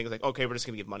the only thing, it's like, okay, we're just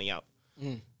going to give money out.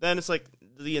 Then it's like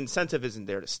the incentive isn't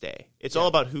there to stay. It's all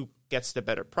about who gets the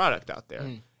better product out there.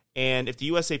 And if the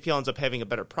USAPL ends up having a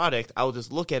better product, I'll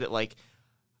just look at it like,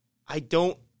 I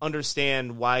don't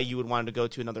understand why you would want to go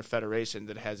to another federation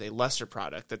that has a lesser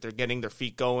product, that they're getting their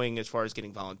feet going as far as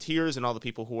getting volunteers and all the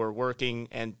people who are working,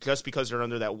 and just because they're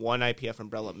under that one IPF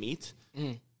umbrella meet,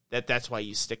 that's why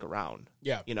you stick around.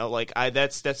 Yeah. You know, like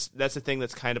that's the thing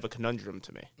that's kind of a conundrum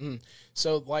to me.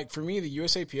 So, like, for me, the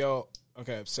USAPL,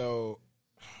 okay, so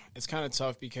it's kind of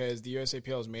tough because the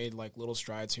USAPL has made, like, little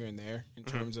strides here and there in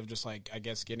terms of just, like, I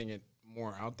guess getting it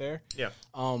more out there. Yeah.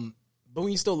 But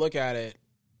when you still look at it,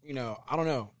 you know, I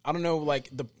don't know, like,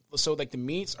 the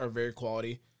meets are very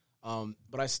quality,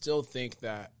 but I still think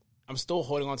that I'm still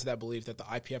holding on to that belief that the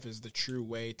IPF is the true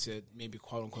way to maybe,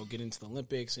 quote-unquote, get into the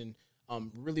Olympics and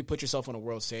really put yourself on a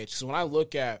world stage. Because when I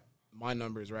look at my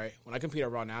numbers, right, when I compete at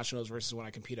Raw Nationals versus when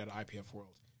I compete at IPF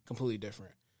World, completely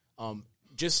different.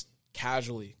 Just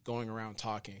casually going around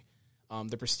talking,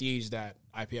 the prestige that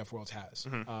IPF World has.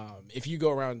 If you go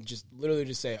around just literally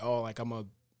just say, oh, like, I'm a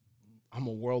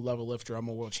world level lifter, I'm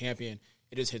a world champion,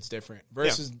 it just hits different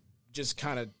versus just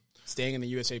kind of staying in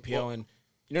the USAPL and,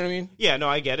 you know what I mean? Yeah, no,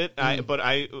 I get it.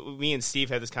 Me and Steve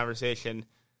had this conversation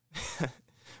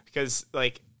because,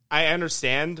 like, I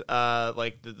understand,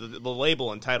 like, the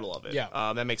label and title of it.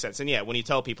 Yeah. That makes sense. And, yeah, when you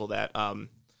tell people that, I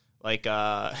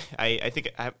think,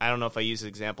 I don't know if I used an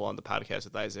example on the podcast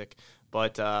with Isaac,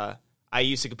 but I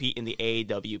used to compete in the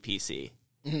AWPC.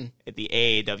 At the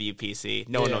AAWPC.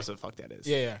 No one knows what the fuck that is.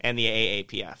 Yeah. And the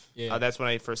AAPF. That's when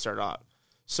I first started out.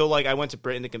 So, like, I went to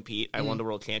Britain to compete. I won the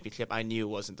world championship. I knew it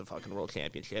wasn't the fucking world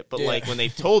championship. But, like, when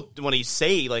you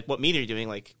say, like, what meet are you doing?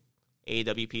 Like,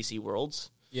 AWPC Worlds.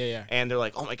 Yeah. And they're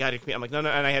like, oh, my God, you're competing. I'm like, no. And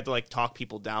I had to, like, talk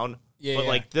people down. Yeah, but,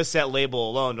 like, that label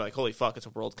alone, they're like, holy fuck, it's a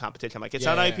world competition. I'm like, it's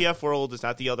not IPF World. It's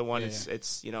not the other one.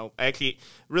 It's you know, actually,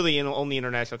 really, only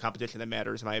international competition that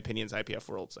matters, in my opinion, is IPF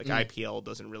Worlds. Like, IPL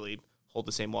doesn't really hold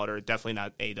the same water. Definitely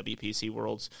not AWPC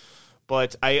Worlds.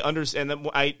 But I understand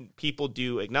that people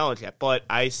do acknowledge that. But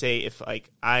I say, if, like,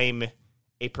 I'm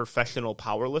a professional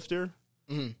power lifter,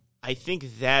 I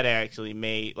think that actually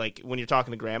may, like, when you're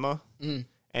talking to grandma and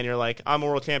you're like, I'm a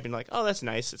world champion, like, oh, that's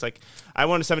nice. It's like, I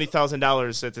won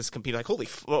 $70,000 at this compete. Like, holy,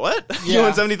 what? Yeah. You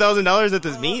won $70,000 at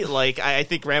this meet? Like, I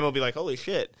think grandma will be like, holy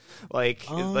shit. Like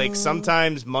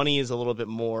sometimes money is a little bit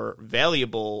more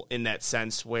valuable in that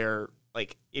sense where,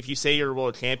 like, if you say you're a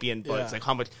world champion, but it's like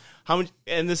how much,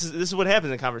 and this is what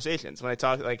happens in conversations when I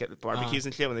talk, like, at barbecues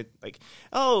and shit, when they like,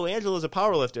 oh, Angela's a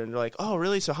power lifter, and they're like, oh,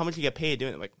 really? So how much you get paid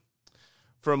doing it? I'm like,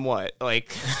 from what? Like,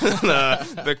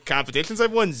 the competitions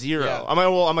I've won, zero. Yeah.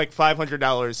 I'm like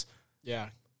 $500. Yeah.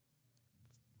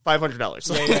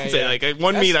 $500. Yeah. Like,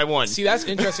 one meet I won. See, that's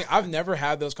interesting. I've never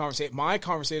had those conversations. My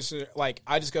conversations, like,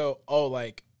 I just go, oh,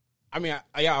 like, I mean,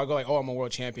 I'll go like, oh, I'm a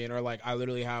world champion, or like, I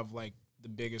literally have like the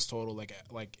biggest total,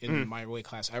 like in my weight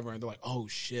class ever, and they're like, oh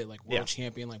shit, like world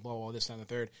champion, like blah blah, this and the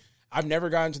third. I've never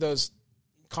gotten to those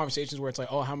conversations where it's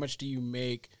like, oh, how much do you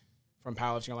make from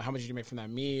powerlifting, or like how much do you make from that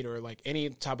meet, or like any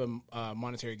type of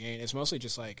monetary gain. It's mostly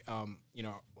just like, you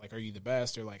know, like, are you the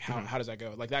best, or like how does that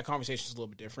go? Like, that conversation is a little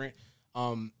bit different.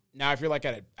 Now, if you're like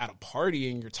at a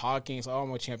party and you're talking, it's like, oh,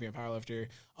 I'm a champion powerlifter.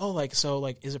 Oh, like, so,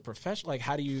 like, is it professional? Like,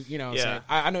 how do you, you know? Yeah. So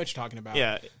I know what you're talking about.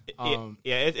 Yeah,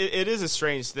 it is a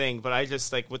strange thing, but I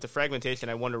just, like, with the fragmentation,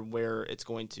 I wonder where it's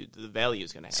going to, the value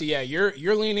is going to happen. So yeah,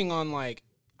 you're leaning on, like,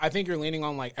 I think you're leaning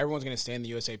on, like, everyone's going to stay in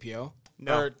the USAPL.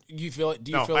 No, or you feel it?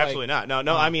 Do you no, feel absolutely like, not.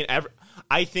 No. I mean,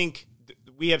 I think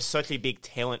we have such a big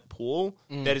talent pool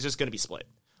that it's just going to be split.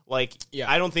 Like,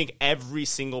 I don't think every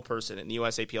single person in the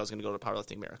USAPL is going to go to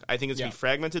Powerlifting America. I think it's going to be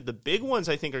fragmented. The big ones,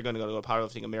 I think, are going to go to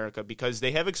Powerlifting America because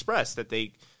they have expressed that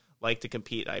they like to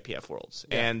compete at IPF Worlds,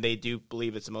 and they do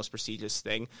believe it's the most prestigious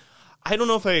thing. I don't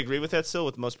know if I agree with that still,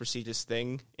 with the most prestigious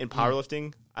thing in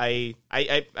powerlifting.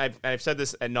 I've said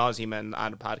this ad nauseum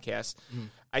on a podcast.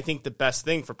 I think the best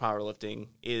thing for powerlifting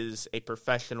is a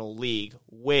professional league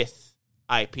with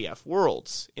IPF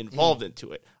Worlds involved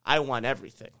into it. I want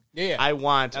everything. Yeah. I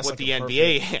want That's what like the a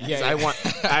NBA perfect- has. Yeah.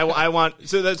 I want.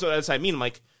 So that's what I mean.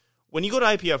 Like, when you go to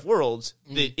IPF Worlds,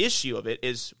 the issue of it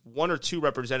is one or two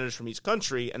representatives from each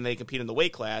country, and they compete in the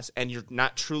weight class, and you're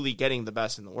not truly getting the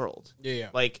best in the world. Yeah.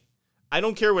 Like, I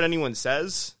don't care what anyone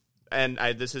says, and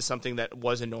this is something that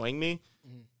was annoying me.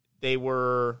 They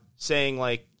were saying,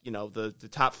 like, the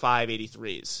top 5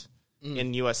 83s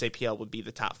in USAPL would be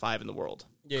the top 5 in the world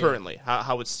currently,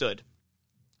 how it stood.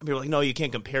 People are like, no, you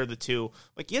can't compare the two.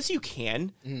 Like, yes, you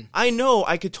can. I know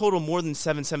I could total more than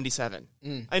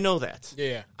 777. I know that.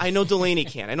 Yeah. I know Delaney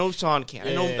can. I know Sean can.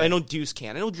 Yeah. I know Deuce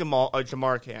can. I know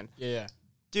Jamar can. Yeah.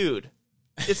 Dude,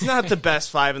 it's not the best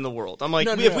 5 in the world. I'm like,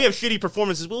 if we have shitty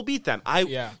performances, we'll beat them.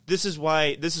 This is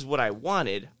what I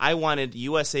wanted. I wanted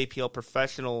USAPL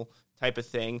professional type of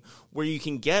thing where you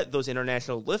can get those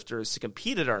international lifters to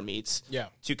compete at our meets,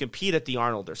 to compete at the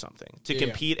Arnold or something, to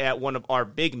compete at one of our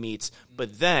big meets,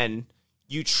 but then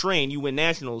you win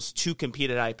nationals to compete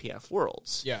at IPF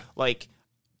Worlds. Yeah. Like,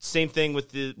 same thing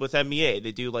with NBA.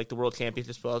 They do like the World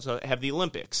Championships, but also have the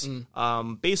Olympics.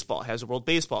 Baseball has a World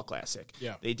Baseball Classic.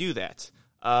 Yeah. They do that.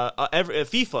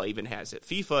 FIFA even has it.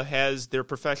 FIFA has their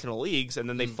professional leagues, and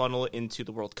then they funnel it into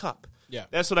the World Cup. Yeah.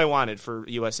 That's what I wanted for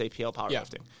USAPL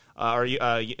powerlifting, or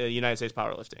United States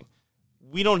powerlifting.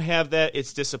 We don't have that.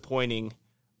 It's disappointing.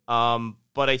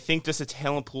 But I think just the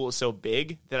talent pool is so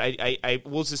big that I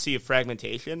will just see a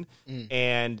fragmentation.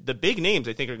 And the big names,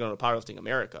 I think, are going to Powerlifting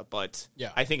America. But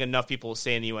I think enough people will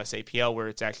stay in the USAPL where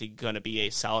it's actually going to be a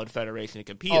solid federation to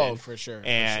compete in. Oh, for sure.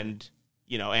 And,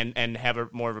 and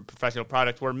have more of a professional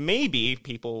product where maybe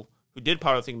people who did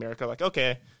Powerlifting America are like,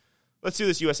 okay, let's do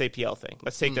this USAPL thing.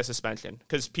 Let's take that suspension.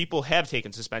 Because people have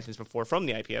taken suspensions before from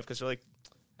the IPF because they're like,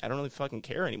 I don't really fucking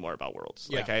care anymore about Worlds.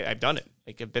 Yeah. Like, I've done it.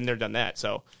 Like, I've been there, done that.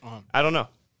 So, I don't know.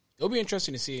 It'll be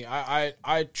interesting to see.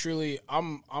 I truly,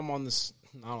 I'm on this,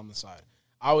 not on the side.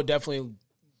 I would definitely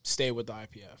stay with the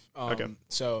IPF. Okay.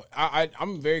 So,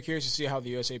 I'm very curious to see how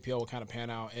the USAPL will kind of pan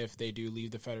out if they do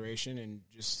leave the federation and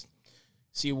just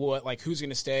see who's going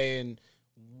to stay and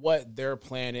what their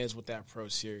plan is with that pro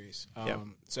series.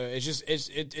 So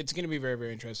it's going to be very,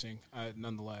 very interesting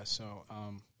nonetheless. So,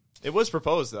 it was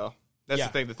proposed though. That's the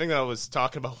thing. The thing that I was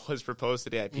talking about was proposed to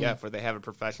the IPF, where they have a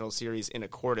professional series in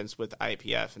accordance with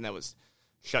IPF, and that was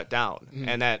shut down.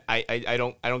 And that I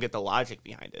don't get the logic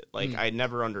behind it. Like I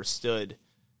never understood,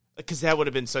 because that would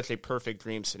have been such a perfect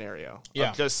dream scenario.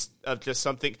 Of just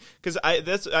something, because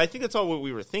I think that's all what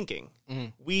we were thinking.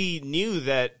 We knew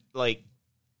that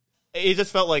it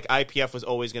just felt like IPF was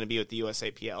always going to be with the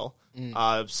USAPL.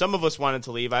 Some of us wanted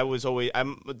to leave.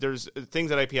 There's things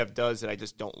that IPF does that I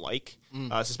just don't like.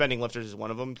 Suspending lifters is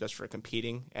one of them, just for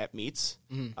competing at meets.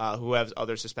 Who have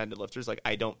other suspended lifters? Like,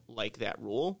 I don't like that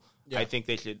rule. I think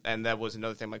they should, and that was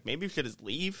another thing. Like, maybe we should just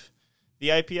leave the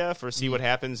IPF or see what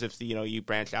happens if you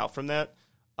branch out from that.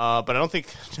 But I don't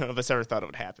think none of us ever thought it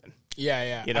would happen.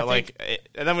 Yeah. And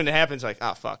then when it happens, like,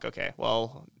 oh fuck, okay,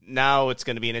 well now it's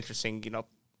going to be an interesting,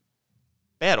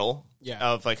 battle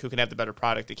of who can have the better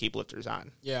product to keep lifters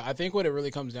on. Yeah, I think what it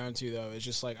really comes down to though is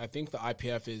just I think the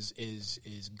IPF is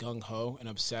gung ho and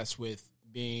obsessed with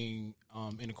being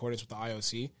in accordance with the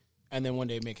IOC, and then one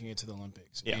day making it to the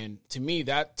Olympics. Yeah. And to me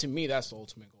that's the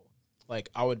ultimate goal.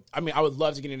 I would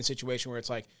love to get in a situation where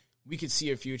it's we could see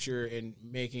a future in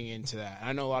making into that. And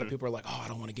I know a lot of people are like, oh, I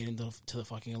don't want to get into the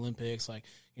fucking Olympics,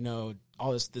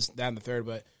 all this, that, and the third.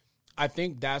 But I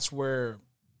think that's a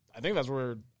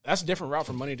different route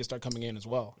for money to start coming in as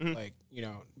well.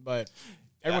 But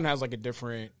everyone has a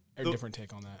different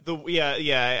take on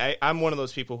that. I'm one of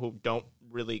those people who don't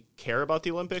really care about the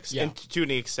Olympics, and to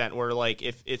an extent where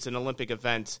if it's an Olympic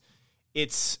event,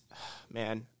 it's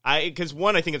because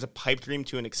I think it's a pipe dream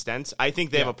to an extent. I think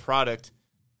they have a product.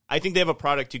 I think they have a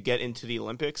product to get into the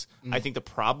Olympics. I think the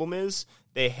problem is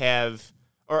they have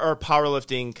or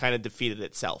powerlifting kind of defeated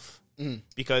itself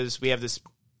because we have this.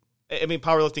 I mean,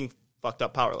 powerlifting fucked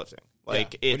up powerlifting. What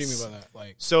do you mean by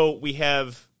that? So we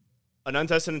have an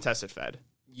untested and tested fed.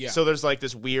 Yeah. So there's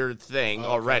this weird thing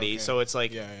already. Okay. So it's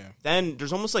then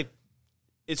there's almost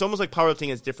it's almost like powerlifting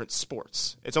is different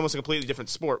sports. It's almost a completely different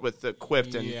sport with the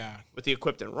equipped and with the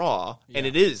equipped and raw, and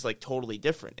it is totally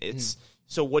different. It's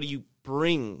so what do you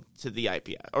bring to the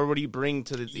IPF or what do you bring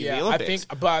to the Olympics?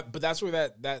 I think, but that's where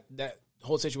that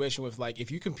whole situation with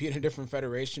if you compete in a different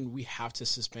federation, we have to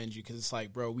suspend you because it's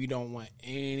bro, we don't want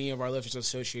any of our lifters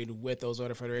associated with those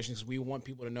other federations. We want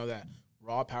people to know that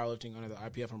raw powerlifting under the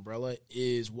IPF umbrella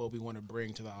is what we want to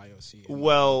bring to the IOC.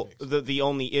 Well, the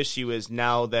only issue is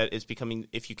now that it's becoming,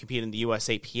 if you compete in the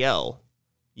USAPL,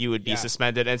 you would be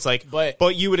suspended. And it's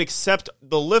but you would accept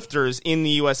the lifters in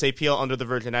the USAPL under the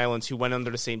Virgin Islands who went under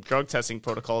the same drug testing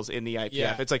protocols in the IPF.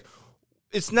 Yeah.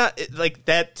 It's not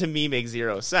that to me makes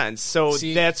zero sense. So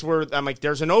that's where I'm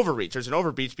there's an overreach. There's an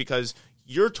overreach because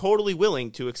you're totally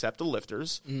willing to accept the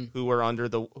lifters who are under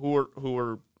who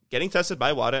are getting tested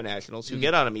by WADA nationals who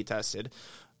get on tested.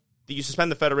 You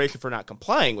suspend the federation for not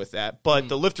complying with that, but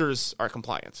the lifters are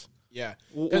compliant. Yeah.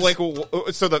 Like,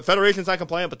 so the federation's not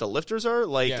compliant, but the lifters are.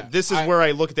 Like, this is where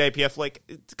I look at the IPF. Like,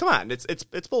 come on,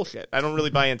 it's bullshit. I don't really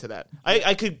buy into that.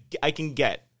 I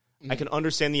can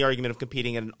understand the argument of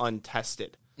competing at an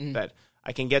untested bed.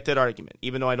 I can get that argument,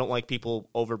 even though I don't like people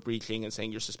overbreaching and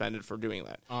saying you're suspended for doing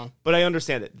that. But I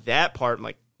understand it. That part, I'm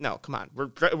like, no, come on.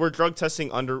 We're drug testing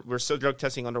we're still drug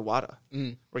testing under WADA.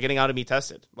 We're getting out of me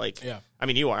tested. Like, I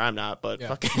mean, you are, I'm not, but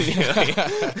fucking,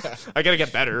 I gotta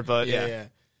get better. But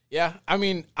yeah. I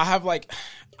mean, I have like,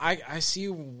 I see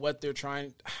what they're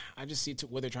trying. I just see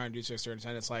what they're trying to do to a certain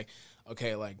extent. It's like,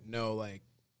 okay, like no, like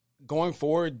going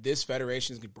forward, this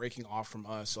federation is breaking off from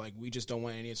us. Like we just don't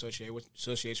want any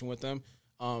association with them.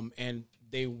 And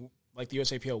they. Like the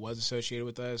USAPL was associated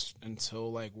with us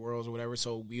until like Worlds or whatever,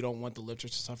 so we don't want the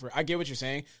lifters to suffer. I get what you're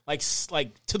saying. Like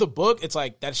to the book, it's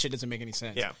like that shit doesn't make any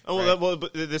sense. Yeah. Oh right? Well,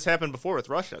 but this happened before with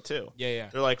Russia too. Yeah.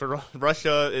 They're like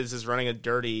Russia is running a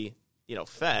dirty,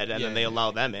 fed, and then they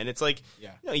allow them in. It's like,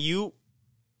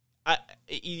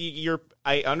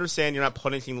 I understand you're not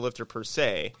punishing the lifter per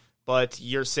se, but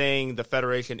you're saying the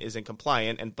federation isn't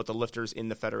compliant, but the lifters in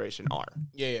the federation are.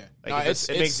 Yeah. Like it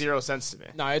makes zero sense to me.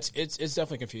 No, it's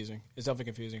definitely confusing. It's definitely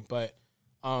confusing. But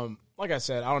like I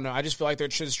said, I don't know. I just feel like they're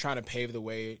just trying to pave the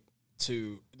way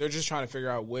they're just trying to figure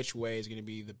out which way is going to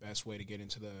be the best way to get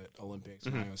into the Olympics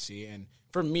and IOC. And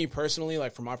for me personally,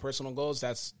 like for my personal goals,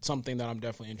 that's something that I'm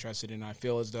definitely interested in. I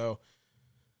feel as though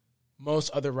most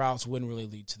other routes wouldn't really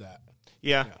lead to that.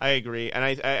 Yeah, I agree. And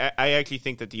I actually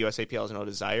think that the USAPL has no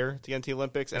desire to get into the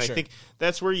Olympics. And I think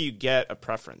that's where you get a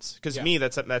preference. Because me,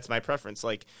 that's my preference.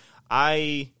 Like,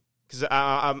 because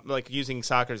I'm like using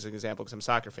soccer as an example because I'm a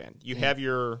soccer fan. You have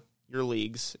your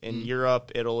leagues in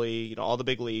Europe, Italy, all the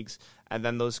big leagues. And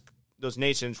then those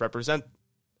nations represent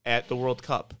at the World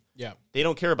Cup. Yeah. They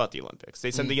don't care about the Olympics. They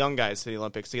send the young guys to the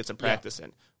Olympics to get some practice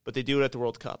in. But they do it at the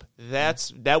World Cup.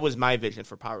 That was my vision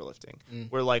for powerlifting.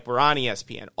 We're on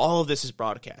ESPN. All of this is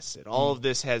broadcasted. All of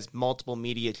this has multiple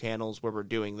media channels where we're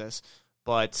doing this.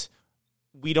 But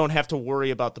we don't have to worry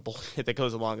about the bullshit that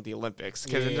goes along with the Olympics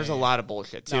because there's a lot of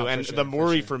bullshit too. And the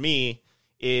worry for me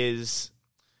is,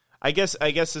 I guess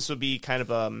this would be kind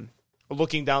of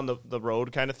looking down the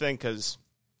road kind of thing because,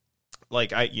 like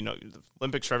the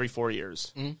Olympics are every 4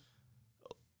 years.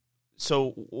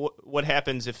 So what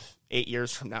happens if 8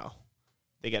 years from now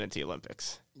they get into the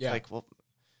Olympics? Yeah. Like, well,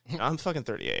 I'm fucking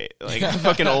 38. Like, I'm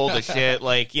fucking old as shit.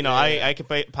 Like, I could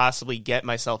possibly get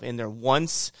myself in there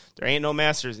once. There ain't no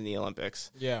Masters in the Olympics.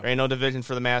 Yeah. There ain't no division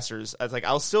for the Masters. I was like,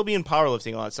 I'll still be in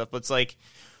powerlifting, all that stuff. But it's like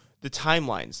the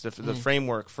timelines, the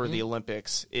framework for the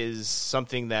Olympics is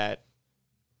something that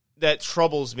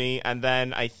troubles me. And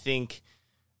then I think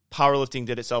powerlifting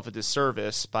did itself a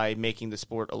disservice by making the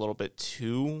sport a little bit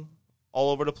too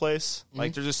all over the place.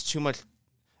 Like there's just too much.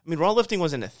 I mean, raw lifting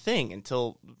wasn't a thing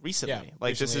until recently. Yeah,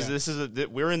 like recently,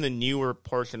 we're in the newer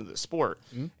portion of the sport,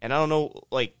 and I don't know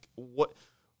like what.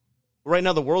 Right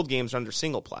now, the World Games are under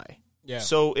single ply. Yeah.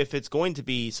 So if it's going to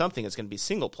be something, it's going to be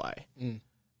single ply.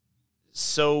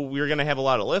 So we're going to have a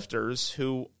lot of lifters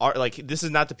who are like, this is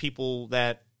not the people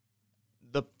that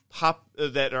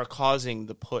that are causing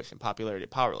the push and popularity of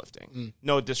powerlifting.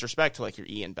 No disrespect to like your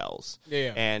Ian Bells,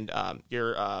 and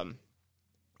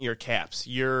your Caps,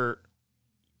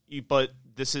 but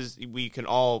this is, we can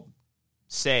all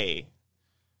say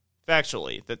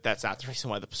factually that that's not the reason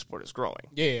why the sport is growing.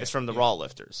 It's from the raw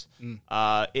lifters.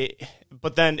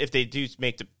 But then if they do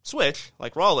make the switch,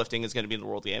 like raw lifting is going to be in the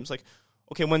World Games, like,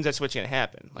 okay, when's that switch going to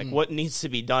happen? Like, what needs to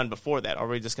be done before that? Are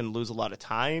we just going to lose a lot of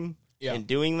time in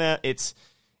doing that? It's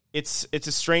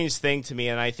a strange thing to me,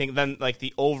 and I think then like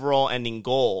the overall ending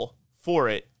goal for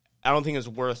it, I don't think is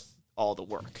worth all the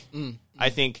work. I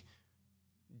think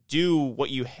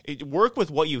work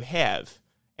with what you have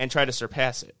and try to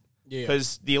surpass it.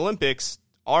 Because the Olympics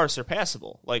are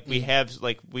surpassable. Like we have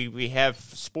we have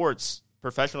sports,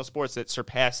 professional sports that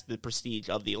surpass the prestige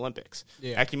of the Olympics.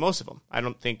 Actually, most of them. I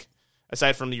don't think,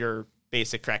 aside from your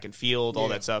basic track and field, all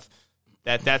that stuff,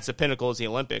 that's the pinnacle is the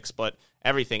Olympics. But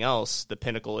everything else, the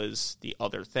pinnacle is the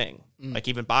other thing. Like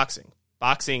even boxing.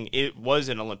 Boxing, it was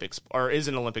an Olympic or is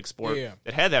an Olympic sport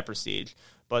that had that prestige,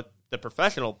 but the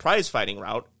professional prize fighting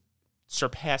route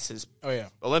surpasses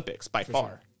Olympics by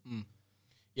far. Sure.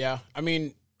 Yeah, I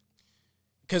mean,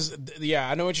 because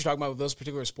I know what you're talking about with those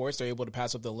particular sports. They're able to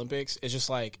pass up the Olympics. It's just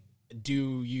like,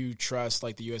 do you trust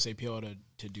like the USAPL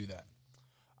to do that?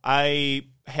 I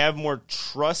have more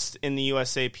trust in the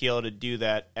USAPL to do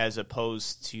that as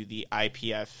opposed to the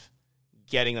IPF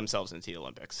getting themselves into the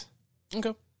Olympics.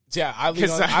 Okay. Yeah, I lean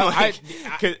on. I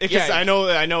know.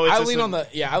 It's I lean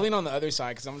on the other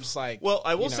side because I'm just like. Well,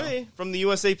 I will say from the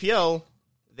USAPL,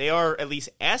 they are at least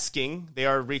asking, they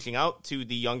are reaching out to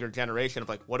the younger generation of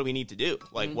like, what do we need to do?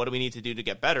 Like, what do we need to do to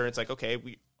get better? It's like, okay,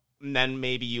 and then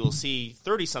maybe you'll see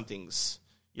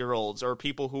 30-somethings-year-olds or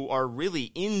people who are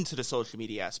really into the social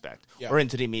media aspect or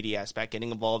into the media aspect,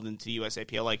 getting involved into the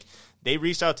USAPL. Like, they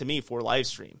reached out to me for live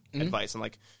stream advice. I'm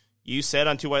like, you said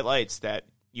on Two White Lights that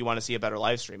you want to see a better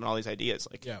live stream and all these ideas.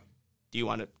 Like, do you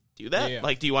want to do that?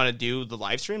 Like, do you want to do the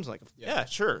live streams? Like, yeah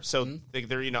sure. So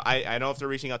they're, you know, I know if they're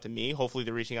reaching out to me, hopefully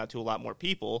they're reaching out to a lot more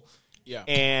people. Yeah.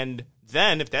 And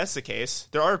then if that's the case,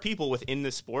 there are people within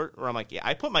this sport where I'm like,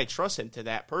 I put my trust into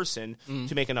that person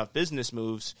to make enough business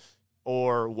moves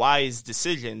or wise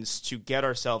decisions to get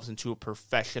ourselves into a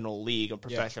professional league of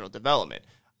professional development.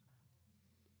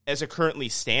 As it currently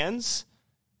stands,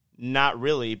 not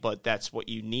really, but that's what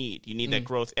you need. You need that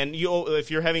growth. And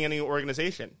if you're having any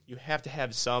organization, you have to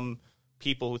have some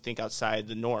people who think outside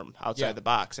the norm, outside the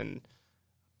box. And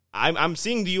I'm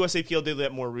seeing the USAPL do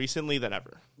that more recently than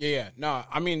ever. Yeah. No,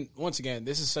 I mean, once again,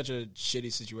 this is such a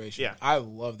shitty situation. Yeah. I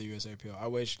love the USAPL. I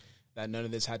wish that none of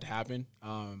this had to happen.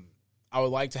 I would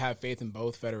like to have faith in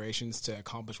both federations to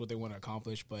accomplish what they want to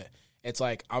accomplish, but it's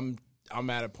like I'm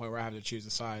at a point where I have to choose a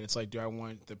side. It's like, do I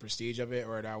want the prestige of it,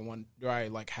 or do I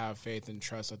like have faith and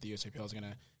trust that the USAPL is going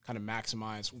to kind of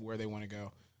maximize where they want to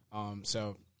go? It's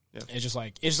just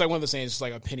like one of those things. It's just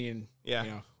like opinion. Yeah.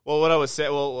 You know? Well, what I was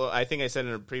saying. Well, I think I said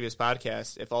in a previous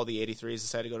podcast, if all the 83s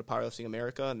decide to go to Powerlifting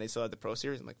America and they still have the Pro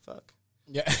Series, I'm like, fuck.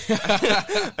 Yeah,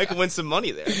 I can win some money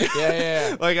there.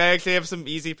 Yeah. Like, I actually have some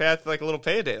easy path, like a little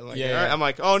payday. Like, all right. I'm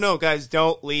like, oh no, guys,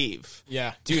 don't leave.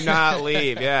 Yeah, do not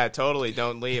leave. Yeah, totally,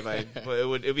 don't leave.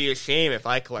 It'd be a shame if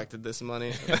I collected this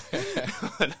money.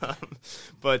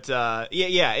 but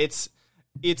it's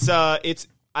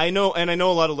I know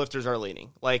a lot of lifters are leaning.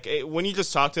 Like, when you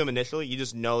just talk to them initially, you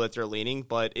just know that they're leaning.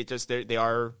 But it just they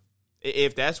are.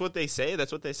 If that's what they say,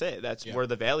 that's what they say. That's where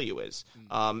the value is.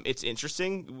 It's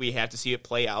interesting. We have to see it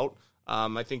play out.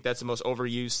 I think that's the most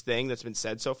overused thing that's been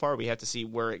said so far. We have to see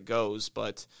where it goes.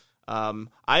 But the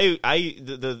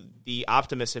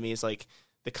optimist in me is like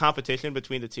the competition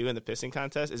between the two in the pissing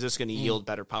contest is just going to yield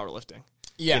better powerlifting.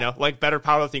 Yeah, you know, like better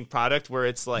powerlifting product where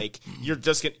it's like you're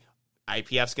just going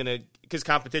IPF's going to, because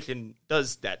competition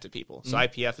does that to people. So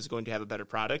IPF is going to have a better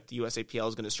product. The USAPL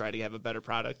is going to try to have a better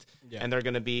product, and they're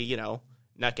going to be, you know,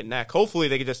 neck and neck. Hopefully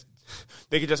they could just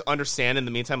understand in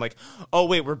the meantime, like, oh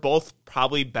wait, we're both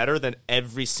probably better than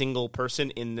every single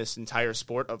person in this entire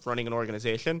sport of running an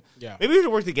organization. Yeah, maybe we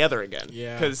should work together again.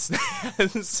 Yeah, because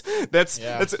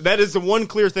that is the one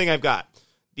clear thing I've got.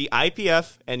 The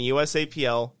IPF and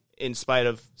USAPL, in spite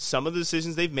of some of the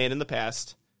decisions they've made in the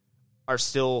past, are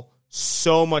still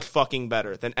so much fucking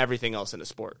better than everything else in the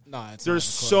sport. There's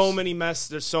so many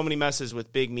messes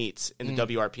with big meets in the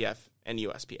WRPF and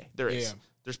USPA. There is. Yeah.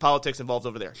 There's politics involved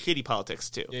over there. Shitty politics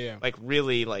too. Yeah. Like,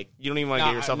 really, like, you don't even want to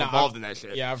get yourself involved in that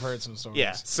shit. Yeah, I've heard some stories.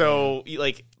 Yeah. So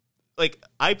like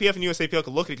IPF and USAPL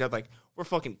could look at each other like, we're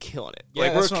fucking killing it.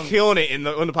 Yeah, like, we're killing it in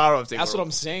the powerlifting. That's what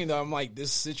I'm saying, though. I'm like, this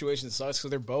situation sucks because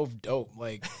they're both dope.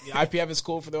 Like, the IPF is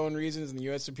cool for their own reasons, and the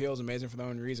USAPL is amazing for their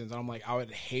own reasons. And I'm like, I would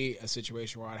hate a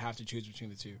situation where I'd have to choose between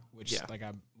the two, which that's what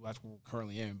we're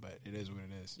currently in, but it is what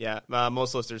it is. Yeah,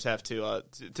 most listeners have to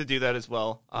do that as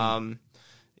well.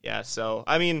 Yeah. So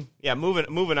I mean,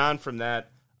 moving on from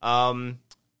that.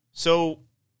 So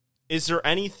is there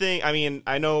anything? I mean,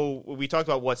 I know we talked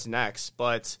about what's next,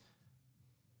 but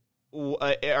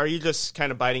are you just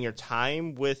kind of biding your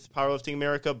time with Powerlifting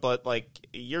America? But like,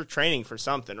 you're training for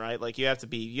something, right? Like, you have to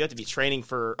be training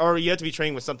for, or you have to be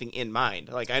training with something in mind.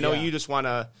 Like, I know you just want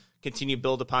to continue to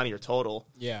build upon your total.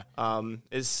 Yeah.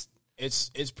 It's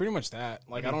pretty much that.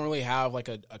 Like, I don't really have like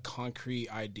a concrete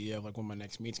idea of like what my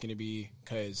next meet's going to be,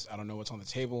 because I don't know what's on the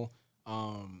table.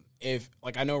 If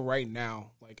like, I know right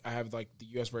now, like, I have like the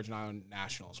U.S. Virgin Island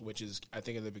Nationals, which is, I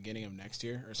think, at the beginning of next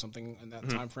year or something in that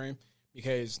time frame.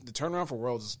 Because the turnaround for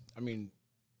Worlds, I mean,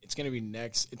 it's going to be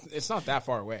next. It's not that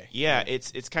far away. Yeah,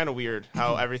 it's kind of weird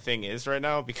how everything is right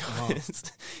now, because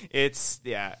it's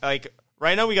like,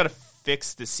 right now we got to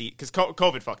fix the seat, because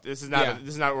COVID fucked. This is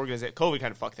not organization. COVID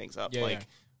kind of fucked things up.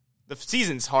 The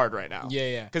season's hard right now.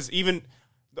 Yeah. Because even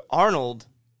the Arnold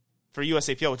for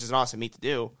USAPL, which is an awesome meet to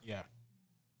do. Yeah.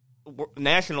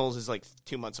 Nationals is like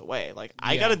 2 months away. Like,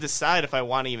 I got to decide if I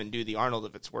want to even do the Arnold,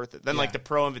 if it's worth it. Then like the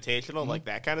Pro Invitational, like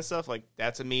that kind of stuff, like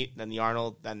that's a meet. Then the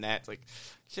Arnold, then that's like,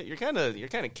 shit. You're kind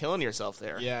of killing yourself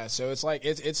there. Yeah. So it's like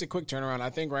it's a quick turnaround.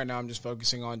 I think right now I'm just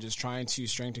focusing on just trying to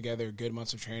string together good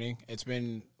months of training. It's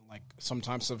been like,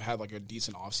 sometimes I've had like a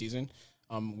decent off season,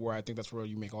 where I think that's where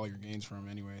you make all your gains from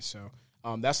anyway. So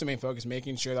That's the main focus,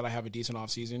 making sure that I have a decent off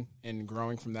season and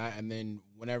growing from that. And then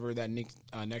whenever that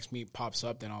next meet pops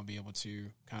up, then I'll be able to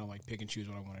kind of like pick and choose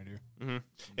what I want to do. Mm-hmm.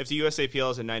 If the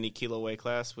USAPL is a 90 kilo weight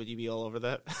class, would you be all over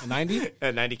that? 90?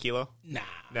 At 90 kilo? Nah.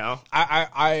 No?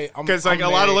 Because like a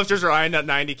lot of lifters are eyeing at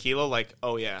 90 kilo, like,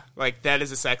 oh yeah, like that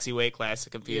is a sexy weight class to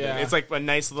compete in. It's like a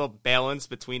nice little balance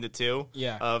between the two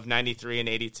of 93 and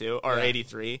 82, or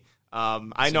 83.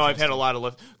 I know I've had a lot of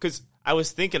lift, because I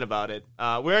was thinking about it.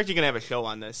 We're actually going to have a show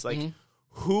on this. Like,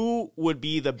 who would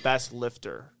be the best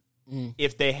lifter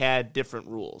if they had different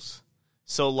rules?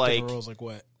 So, like... Different rules like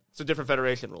what? So, different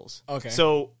federation rules. Okay.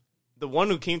 So, the one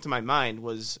who came to my mind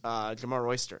was Jamar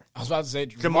Royster. I was about to say...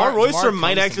 Jamar Royster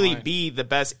might actually be the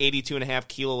best 82.5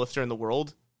 kilo lifter in the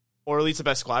world, or at least the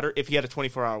best squatter, if he had a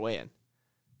 24-hour weigh-in.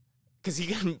 Because he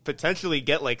can potentially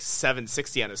get, like,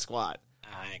 760 on his squat.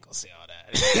 I ain't gonna say all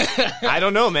that. I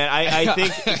don't know, man. I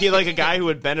think he like a guy who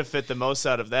would benefit the most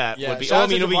out of that would be. Oh, I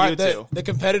mean, it'll be you too. The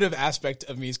competitive aspect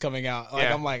of me is coming out.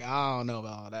 Like I'm like, I don't know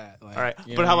about all that. Like, all right,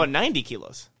 but how about 90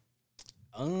 kilos?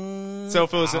 So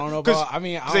if it was, I don't know about. I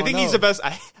mean, I think he's the best.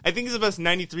 I think he's the best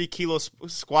 93 kilo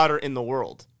squatter in the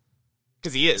world.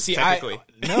 Because he is, technically.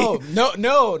 No.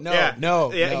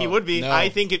 Yeah, he would be. No, I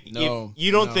think if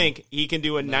you don't think he can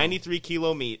do a 93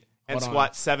 kilo meet and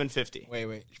squat 750.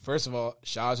 Wait. First of all,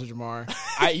 shout out to Jamar.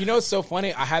 You know what's so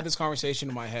funny? I had this conversation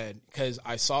in my head because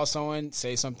I saw someone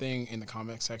say something in the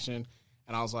comment section,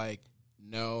 and I was like,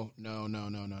 no.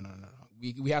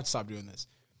 We have to stop doing this.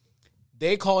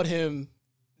 They called him,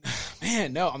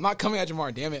 man, no, I'm not coming at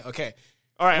Jamar, damn it. Okay.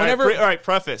 All right,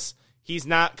 preface. He's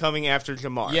not coming after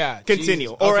Jamar. Yeah.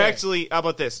 Continue. Or actually, how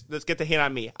about this? Let's get the hit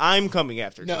on me. I'm coming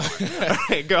after Jamar. All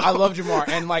right, go. I love Jamar.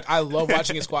 And, like, I love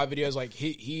watching his squat videos. Like,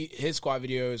 his squat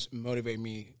videos motivate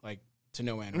me, like, to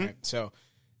no end, right? So,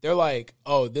 they're like,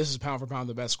 oh, this is pound for pound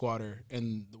the best squatter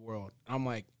in the world. I'm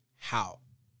like, how?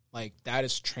 Like, that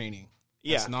is training.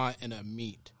 Yeah. It's not in a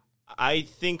meet. I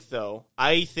think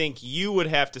you would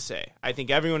have to say, I think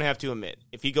everyone would have to admit,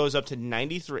 if he goes up to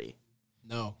 93.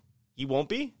 No. He won't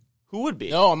be? Who would be?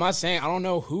 No, I'm not saying. I don't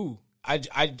know who. I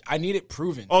need it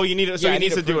proven. Oh, you need it. So he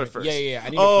needs to do it first. Yeah. I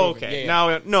need it proven. Okay.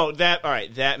 Yeah. Now, all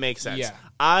right. That makes sense. Yeah.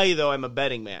 I, though, am a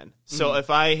betting man. So if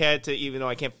I had to, even though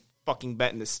I can't fucking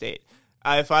bet in this state,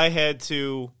 if I had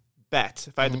to bet,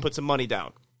 if I had to put some money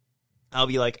down, I'll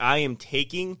be like, I am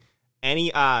taking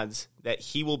any odds that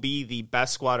he will be the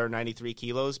best squatter 93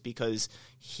 kilos because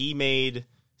he made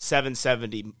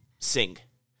 770 sing.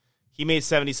 He made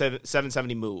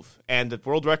 770 move. And the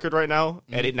world record right now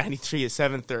at 893 is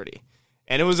 730.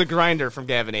 And it was a grinder from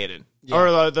Gavin Aiden. Yeah.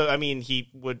 Or, he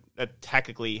would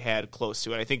technically had close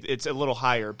to it. I think it's a little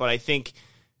higher. But I think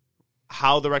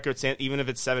how the record stands, even if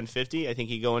it's 750, I think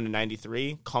he go into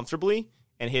 93 comfortably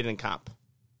and hit in comp.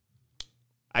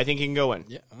 I think he can go in.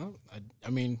 Yeah,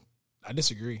 I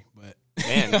disagree, but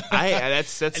man,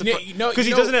 that's because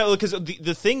he doesn't have, because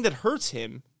the thing that hurts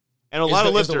him and a lot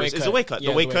of lifters is the weight cut.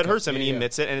 The weight cut hurts him, and he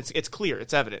admits it, and it's clear,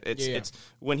 it's evident. It's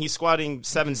when he's squatting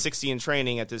 760 in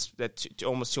training at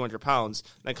almost 200 pounds,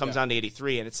 then comes down to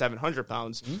 83, and it's 700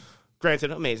 pounds. Granted,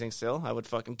 amazing still. I would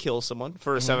fucking kill someone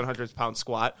for a 700 pound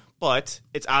squat, but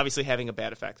it's obviously having a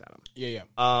bad effect on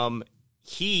him.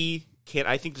 He can,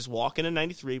 I think, just walk in a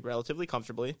 93 relatively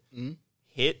comfortably,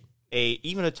 hit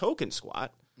even a token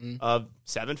squat of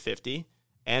 750,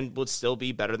 and would still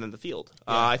be better than the field.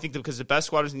 I think because the best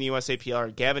squatters in the USAPL are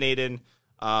Gavin Aiden.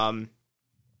 I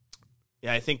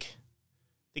think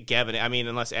Gavin,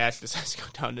 unless Ash decides to go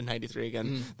down to 93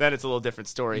 again, then it's a little different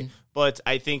story. But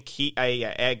I think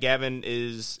Gavin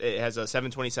has a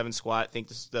 727 squat. I think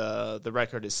the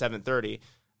record is 730.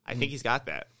 I think he's got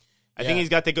that. I think he's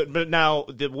got the good, but now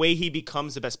the way he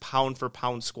becomes the best pound for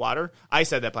pound squatter, I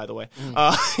said that, by the way.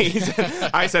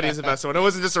 I said he's the best one. It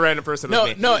wasn't just a random person. No,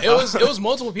 it was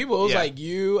multiple people. It was like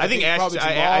you. I think Ash.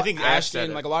 I think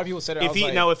Ashton. Like a lot of people said it.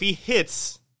 If he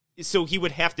hits, so he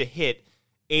would have to hit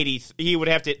 80. He would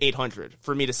have to hit 800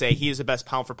 for me to say he is the best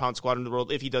pound for pound squatter in the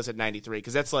world. If he does at 93,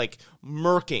 because that's like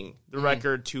murking the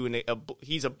record to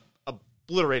he's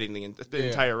obliterating the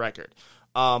entire record.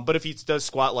 But if he does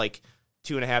squat like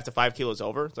 2.5 to 5 kilos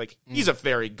over, it's like he's a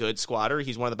very good squatter.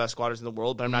 He's one of the best squatters in the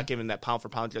world, but I'm not giving that pound for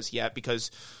pound just yet because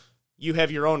you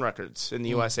have your own records in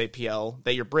the USAPL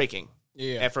that you're breaking.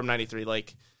 From 93,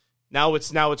 like now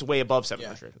it's way above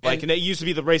 700. Like, and it used to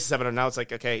be the race of 700. Now it's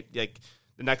like, okay, like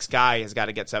the next guy has got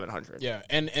to get 700. Yeah,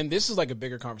 and this is like a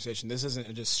bigger conversation. This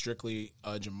isn't just strictly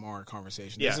a Jamar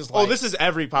conversation. Yeah. This is like, this is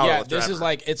every powerlifter. This ever. Is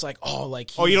like it's like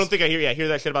you don't think I hear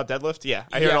that shit about deadlift? Yeah,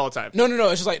 I hear it all the time. No.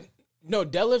 It's just like. No,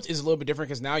 deadlift is a little bit different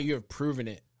because now you have proven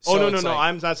it Oh, So no. it's like-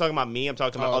 I'm not talking about me. I'm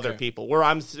talking about other okay. people. Where Oh,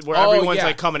 everyone's yeah.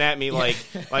 like coming at me like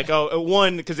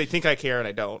one, because they think I care and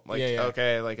I don't. Like, Yeah.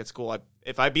 okay, like it's cool.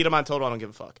 If I beat them on total, I don't give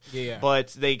a fuck. Yeah. But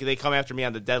they come after me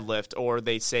on the deadlift, or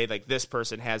they say like this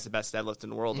person has the best deadlift in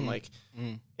the world. I'm like,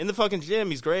 in the fucking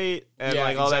gym, he's great and Yeah,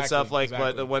 like all that exactly, stuff. Like,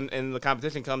 exactly. but when in the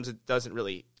competition comes, it doesn't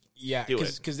really. Yeah, do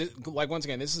it. because like once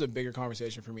again, this is a bigger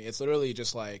conversation for me. It's literally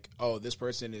just like, oh, this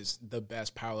person is the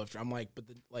best powerlifter. I'm like, but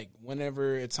like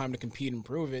whenever it's time to compete and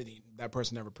prove it, that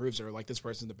person never proves it. Or like this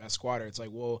person's the best squatter. It's like,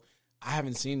 well, I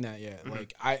haven't seen that yet.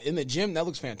 Like in the gym, that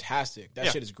looks fantastic. That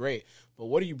shit is great. But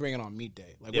what are you bringing on meet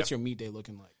day? Like, what's your meet day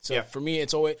looking like? So for me,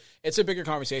 it's a bigger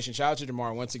conversation. Shout out to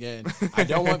Jamar once again. I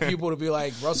don't want people to be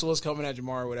like Russell is coming at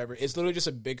Jamar or whatever. It's literally just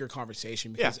a bigger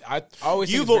conversation because I always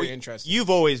think it's very interesting.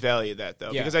 You've always valued that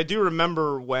though, because I do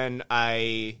remember when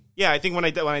I think when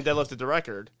I deadlifted the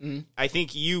record, I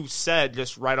think you said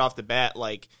just right off the bat,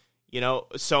 like,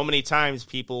 so many times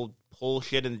people pull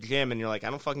shit in the gym, and you're like, I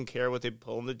don't fucking care what they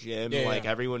pull in the gym.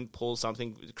 Everyone pulls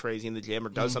something crazy in the gym or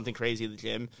does something crazy in the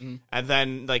gym, and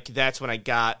then like that's when I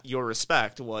got your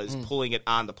respect was pulling it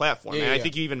on the platform. And I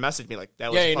think you even messaged me like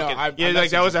that was fucking, like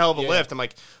that was a hell of a lift. I'm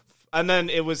like. And then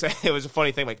it was a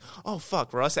funny thing, like, oh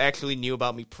fuck, Russ actually knew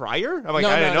about me prior. I'm like,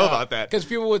 I didn't know about that because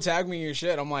people would tag me in your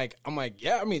shit. I'm like,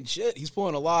 yeah, I mean, shit, he's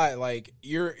pulling a lot. Like,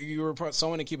 you were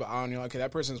someone to keep an eye on. You're like, okay,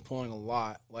 that person's pulling a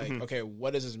lot. Like, okay,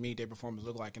 what does his meet day performance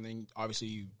look like? And then obviously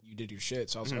you did your shit.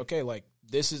 So I was like, okay, like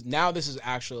this is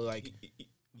actually like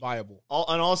viable.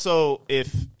 And also,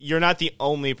 if you're not the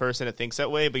only person that thinks that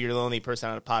way, but you're the only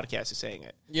person on a podcast who's saying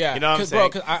it. Yeah. You know what I'm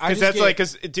saying?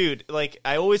 Because dude, like,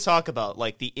 I always talk about,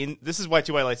 like, this is why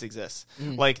Two White Lights exists.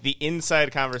 Like, the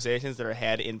inside conversations that are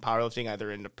had in powerlifting,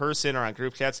 either in person or on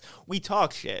group chats, we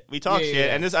talk shit.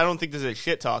 And this, I don't think this is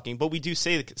shit talking, but we do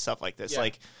say stuff like this.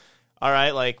 Like, all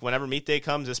right, like, whenever meet day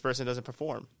comes, this person doesn't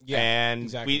perform. Yeah, and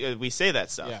exactly. we say that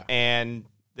stuff. Yeah. And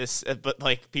this, but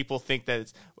like people think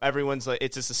that everyone's like,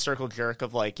 it's just a circle jerk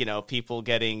of like, people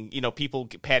getting, people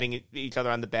patting each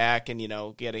other on the back and,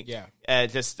 getting,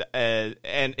 and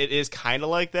it is kind of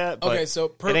like that. But okay,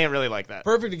 so it ain't really like that.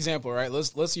 Perfect example, right?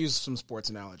 Let's use some sports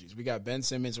analogies. We got Ben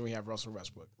Simmons and we have Russell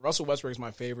Westbrook. Russell Westbrook is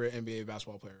my favorite NBA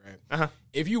basketball player, right?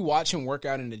 If you watch him work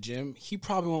out in the gym, he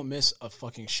probably won't miss a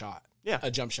fucking shot, a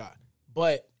jump shot.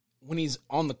 But when he's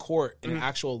on the court in an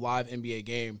actual live NBA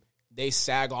game, they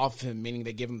sag off him, meaning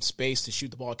they give him space to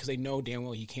shoot the ball because they know damn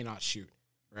well he cannot shoot,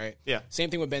 right? Yeah. Same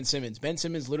thing with Ben Simmons. Ben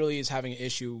Simmons literally is having an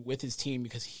issue with his team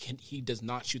because he does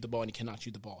not shoot the ball and he cannot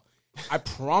shoot the ball. I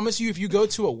promise you, if you go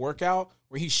to a workout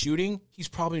where he's shooting, he's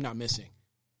probably not missing.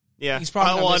 Yeah. He's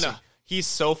probably not missing. No. He's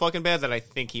so fucking bad that I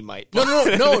think he might.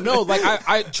 No. Like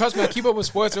I trust me. I keep up with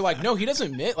sports. They're like, no, he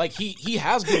doesn't miss. Like he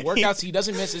has good workouts. He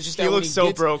doesn't miss. It's just that he looks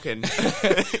so broken.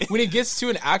 When he gets to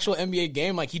an actual NBA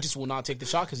game, like he just will not take the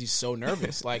shot because he's so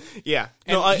nervous. Like yeah,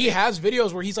 and he has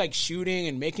videos where he's like shooting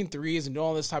and making threes and doing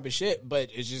all this type of shit.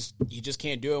 But it's just he just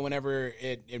can't do it whenever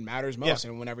it matters most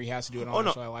and whenever he has to do it on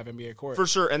a live NBA court for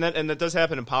sure. And that does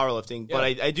happen in powerlifting. But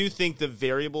I do think the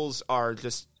variables are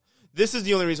just. This is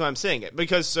the only reason why I'm saying it.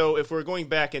 Because, so, if we're going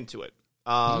back into it,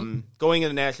 going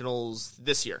into Nationals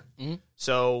this year,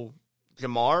 so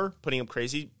Jamar putting up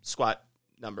crazy squat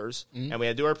numbers, and we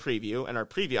had to do our preview, and our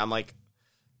preview, I'm like,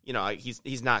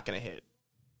 he's not going to hit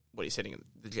what he's hitting in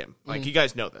the gym. Like, you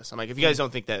guys know this. I'm like, if you guys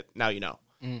don't think that, now you know.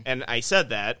 And I said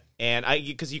that, and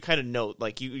because you kind of know,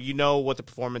 like, you know what the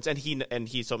performance, and he told me,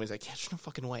 he's like, yeah, there's no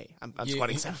fucking way. I'm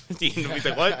squatting 715. He's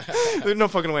like, what? There's no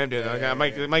fucking way I'm doing that.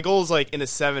 My goal is, like, in the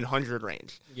 700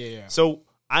 range. Yeah. So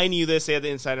I knew this. They had the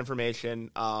inside information.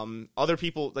 Other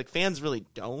people, like, fans really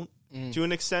don't to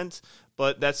an extent,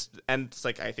 but and it's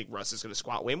like, I think Russ is going to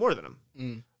squat way more than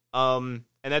him. And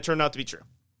that turned out to be true.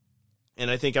 And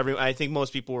I think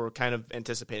most people were kind of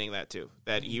anticipating that too,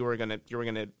 that you were gonna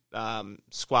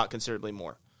squat considerably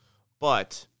more.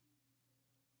 But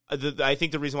I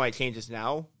think the reason why it changes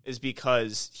now is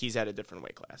because he's at a different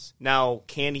weight class. Now,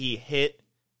 can he hit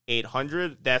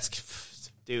 800? That's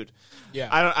dude. Yeah.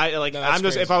 I'm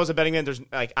just, if I was a betting man,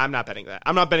 I'm not betting that.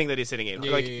 I'm not betting that he's hitting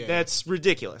 800. That's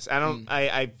ridiculous. I don't.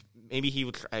 Maybe he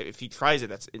would if he tries it.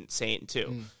 That's insane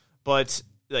too. But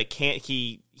like, can't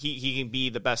he can be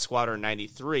the best squatter in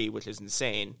 93, which is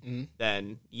insane,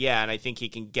 then and I think he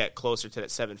can get closer to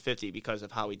that 750 because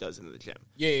of how he does in the gym.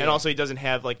 And also he doesn't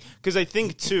have, like, because I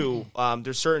think too,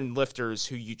 there's certain lifters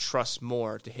who you trust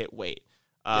more to hit weight.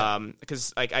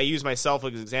 Because like, I use myself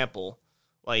as an example,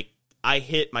 like, I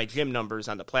hit my gym numbers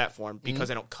on the platform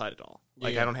because I don't cut at all.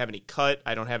 Like, I don't have any cut.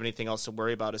 I don't have anything else to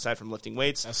worry about aside from lifting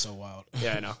weights. That's so wild.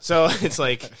 Yeah, I know. So it's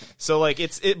like, it's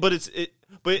always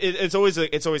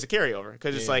a carryover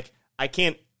because it's like, I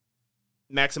can't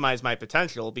maximize my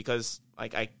potential because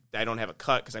like I don't have a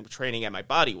cut because I'm training at my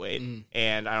body weight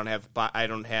and I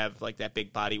don't have like that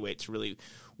big body weight to really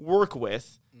work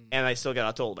with, and I still get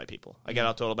out-totaled by people. I get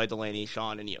out-totaled by Delaney,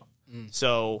 Sean, and you.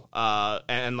 So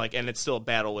and it's still a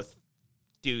battle with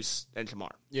Deuce and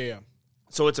Jamar. Yeah.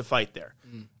 So it's a fight there.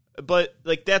 But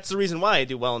like that's the reason why I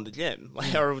do well in the gym,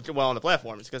 like, or well on the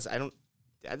platform, is because I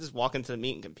just walk into the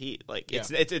meet and compete. Like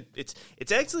it's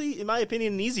actually, in my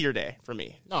opinion, an easier day for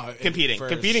me. No, competing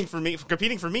for me,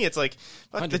 it's like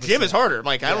fuck, the 100%. gym is harder.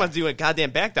 Like I don't have to do a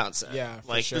goddamn back down set. Yeah, for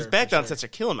like sure, those back for down sure. sets are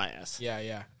killing my ass.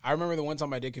 Yeah. I remember the one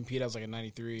time I did compete, I was like a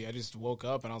 93. I just woke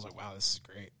up and I was like, wow, this is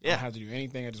great. Yeah. I don't have to do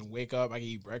anything. I just wake up. I can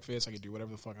eat breakfast. I can do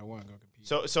whatever the fuck I want and go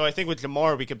compete. So I think with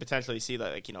Jamar, we could potentially see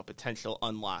that, like, potential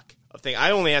unlock of thing. I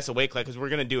only asked a weight class because we're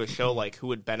going to do a show like who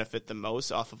would benefit the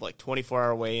most off of like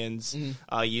 24-hour weigh-ins,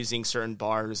 using certain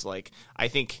bars. Like I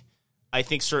think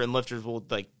certain lifters will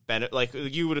like benefit. Like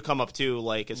you would have come up to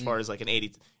like as far as like an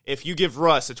 80. If you give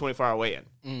Russ a 24-hour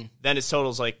weigh-in, then his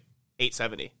total's like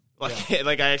 870. Like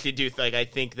like I actually do. Like I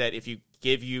think that if you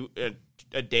give you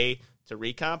a day to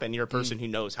recomp and you're a person who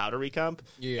knows how to recomp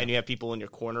and you have people in your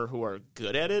corner who are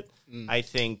good at it, I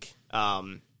think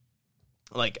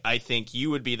I think you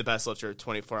would be the best lifter at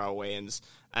 24-hour weigh-ins.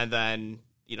 And then,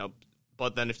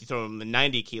 but then if you throw him in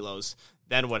 90 kilos,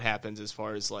 then what happens as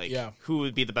far as like who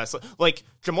would be the best? Like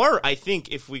Jamar, I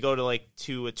think if we go to like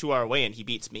to a 2-hour weigh-in, he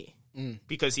beats me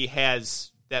because he has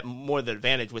that more the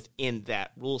advantage within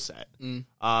that rule set. And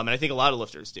I think a lot of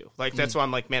lifters do. Like that's why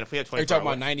I'm like, man, if we had 24 Are you talking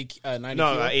about 90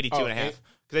 no, 82 and a half. Okay.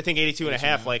 Because I think 82 and a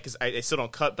half, like, because I still don't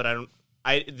cut, but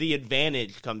the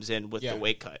advantage comes in with the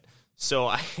weight cut. So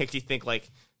I actually think,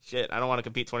 like, shit, I don't want to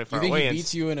compete 24 hour weigh-ins. You think weigh-ins. he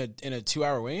beats you in a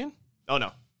 2-hour weigh-in? Oh,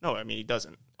 no. No, I mean, he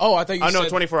doesn't. Oh, I thought you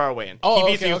said... 24-hour weigh-in. Oh,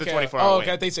 he beats me with a 24-hour Oh, weigh-in.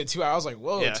 okay, they said 2 hours. I was like,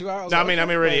 whoa, 2 hours? No, Like,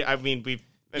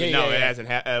 it hasn't.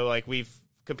 Like, we've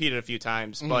competed a few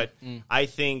times, but I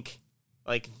think,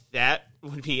 like, that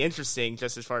would be interesting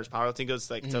just as far as powerlifting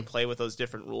goes, like, to play with those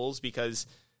different rules, because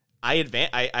I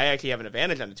actually have an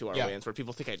advantage on the 2-hour weigh-ins where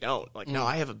people think I don't. Like, no,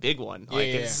 I have a big one.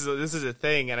 Like, this is a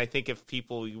thing, and I think if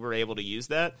people were able to use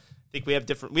that, I think we have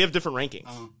different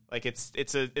rankings. Like,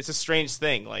 it's a strange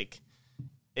thing. Like,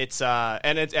 I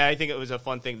think it was a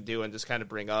fun thing to do and just kind of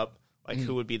bring up, like,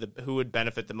 who would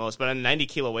benefit the most. But a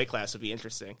 90-kilo weight class would be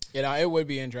interesting. Yeah, it would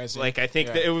be interesting. Like, I think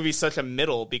that it would be such a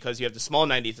middle, because you have the small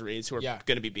 93s who are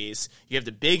going to be beasts. You have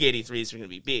the big 83s who are going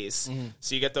to be beasts.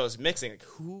 So you get those mixing. Like,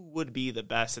 who would be the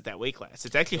best at that weight class?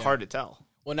 It's actually hard to tell.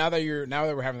 Well, now that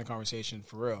we're having the conversation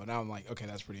for real, now I'm like, okay,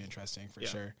 that's pretty interesting for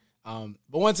sure. But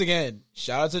once again,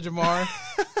 shout out to Jamar,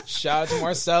 shout out to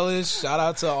Marcellus, shout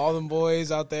out to all them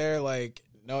boys out there. Like,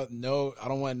 no, I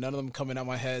don't want none of them coming out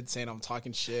my head saying I'm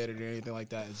talking shit or anything like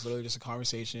that. It's literally just a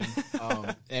conversation,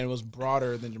 and it was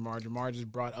broader than Jamar. Jamar just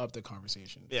brought up the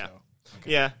conversation. Yeah, so,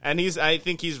 okay. Yeah, and I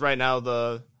think he's right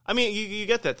now I mean, you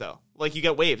get that though. Like, you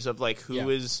get waves of like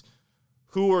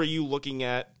who are you looking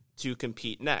at to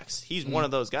compete next? He's one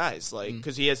of those guys, like,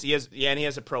 because he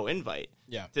has a pro invite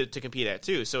to compete at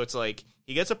too. So it's like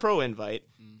he gets a pro invite.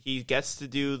 He gets to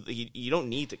do. You don't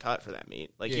need to cut for that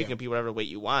meet. Like, you can compete whatever weight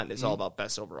you want. It's all about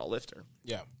best overall lifter.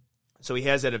 Yeah. So he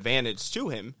has that advantage to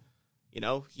him.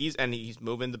 He's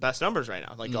moving the best numbers right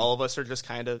now. Like, all of us are just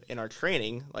kind of in our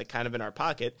training, like kind of in our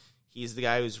pocket. He's the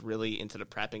guy who's really into the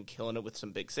prep and killing it with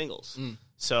some big singles.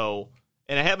 So,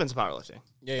 and it happens in powerlifting.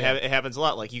 It happens a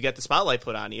lot. Like, you get the spotlight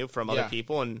put on you from other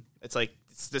people, and it's like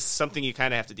it's just something you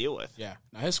kind of have to deal with. Yeah.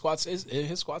 Now his squats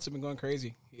have been going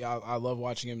crazy. Yeah, I love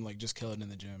watching him like just kill it in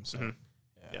the gym. So,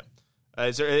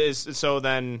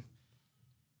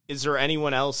 Is there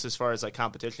anyone else as far as like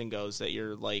competition goes that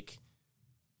you're like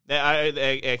that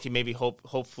I actually maybe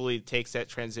hopefully takes that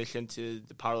transition to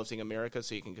the Powerlifting America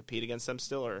so you can compete against them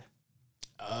still? Or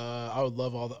I would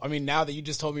love I mean, now that you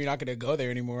just told me you're not going to go there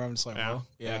anymore, I'm just like,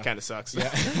 it kind of sucks.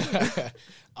 Yeah.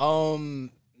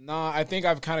 Nah, I think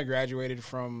I've kind of graduated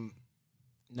from.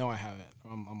 No, I haven't.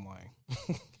 I'm lying.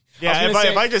 Yeah,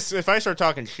 if I start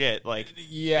talking shit, like,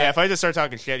 if I just start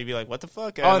talking shit, you'd be like, "What the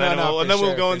fuck?" And then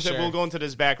we'll go into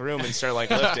this back room and start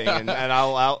like lifting, and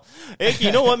I'll.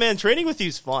 You know what, man? Training with you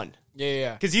is fun.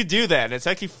 Yeah. Because you do that, and it's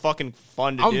actually fucking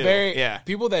fun to do.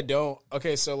 People that don't.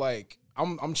 Okay, so like,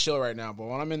 I'm chill right now, but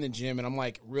when I'm in the gym and I'm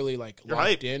like really like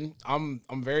locked in, I'm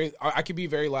very. I could be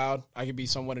very loud. I could be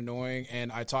somewhat annoying,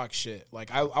 and I talk shit. Like,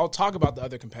 I'll talk about the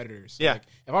other competitors. Yeah. Like,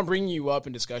 if I'm bringing you up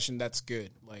in discussion, that's good.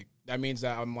 Like, that means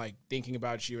that I'm like thinking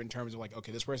about you in terms of like,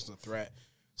 okay, this person's a threat.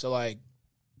 So like,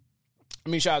 I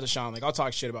mean, shout out to Sean. Like, I'll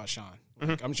talk shit about Sean.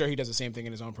 Like, I'm sure he does the same thing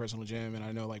in his own personal gym, and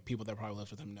I know like people that probably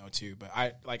lift with him know too. But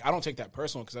I don't take that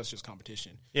personal because that's just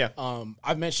competition. Yeah.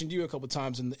 I've mentioned you a couple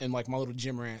times in like my little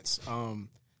gym rants.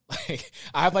 Like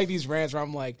I have like these rants where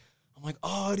I'm like,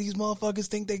 oh, these motherfuckers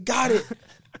think they got it.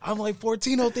 I'm like,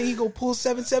 Fortino think he go pull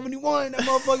 771. That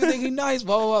motherfucker think he nice.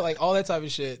 Blah blah blah. Like all that type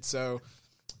of shit. So,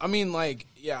 I mean, like,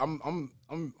 yeah, I'm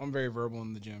very verbal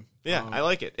in the gym. Yeah, I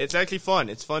like it. It's actually fun.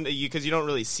 It's fun because you don't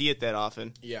really see it that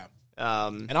often. Yeah.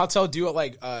 And I'll tell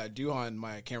Duhan,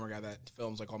 my camera guy that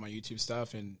films like all my YouTube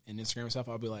stuff and Instagram stuff,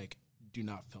 I'll be like, do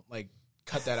not film, like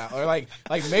cut that out, or like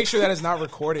make sure that it's not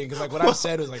recording because like what I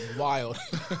said was like wild.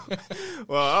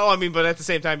 Well, I mean, but at the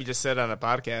same time, you just said it on a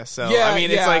podcast, so yeah, I mean,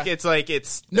 yeah.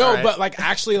 it's no, right. But like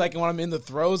actually, like when I'm in the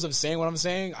throes of saying what I'm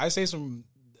saying, I say some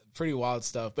pretty wild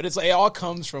stuff, but it's like it all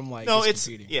comes from like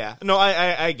competing. Yeah, no,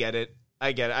 I get it.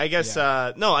 I guess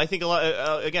no, I think a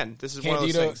lot. Again, this is one of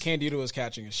those things. Candido was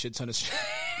catching a shit ton of shit.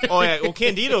 Oh yeah, well,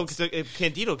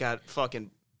 Candido got fucking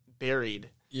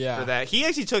buried. Yeah, for that he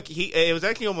actually took it was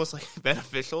actually almost like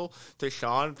beneficial to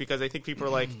Sean because I think people are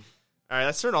like, all right,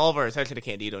 let's turn all of our attention to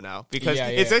Candido now because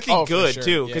it's actually good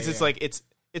too because it's like it's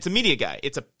a media guy.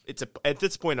 It's a at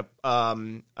this point a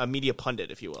media pundit,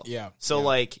 if you will. Yeah. So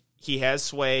like he has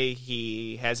sway,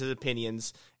 he has his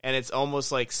opinions, and it's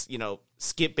almost like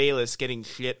Skip Bayless getting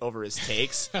shit over his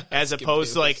takes as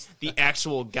opposed to like the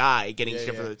actual guy getting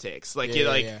shit for the takes, like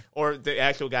or the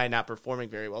actual guy not performing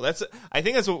very well. I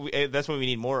think that's what we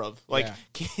need more of. Like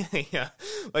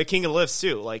like King of Lifts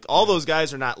too. Like all those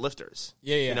guys are not lifters.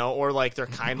 You know, or like they're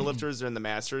kind of lifters. They're in the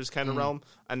masters kind of realm,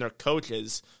 and they're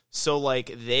coaches. So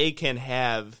like they can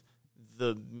have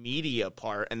the media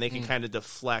part and they can kind of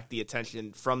deflect the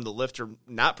attention from the lifter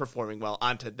not performing well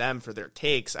onto them for their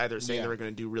takes, either saying they're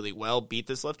going to do really well, beat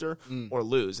this lifter, or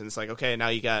lose. And it's like, okay, now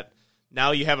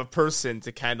you have a person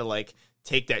to kind of like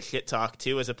take that shit talk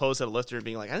to, as opposed to the lifter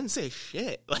being like, I didn't say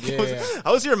shit. Like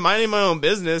I was here minding my own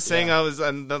business, saying I was,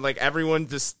 and then like everyone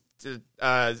just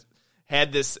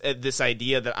had this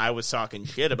idea that I was talking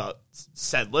shit about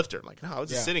said lifter. I'm like, no, I was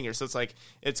just sitting here. So it's like,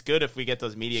 it's good if we get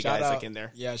those media guys like in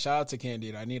there. Yeah, shout out to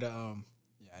Candido. I need to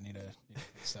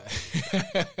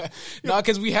no,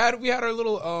 because we had our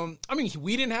little I mean,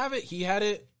 we didn't have it. He had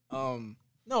it.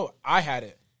 No, I had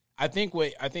it. I think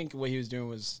what he was doing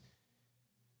was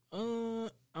I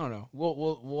don't know.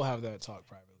 We'll have that talk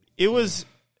privately. It was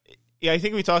I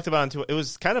think we talked about it. It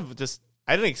was kind of just,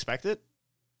 I didn't expect it.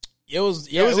 It was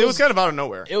kind of out of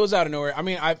nowhere. It was out of nowhere. I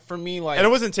mean, for me, like, and it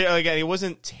wasn't it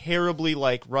wasn't terribly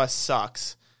like Russ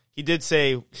sucks. He did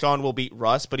say Sean will beat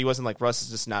Russ, but he wasn't like Russ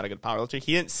is just not a good powerlifter.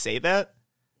 He didn't say that,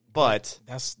 but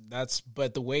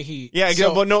but the way he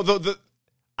but no,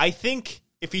 I think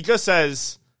if he just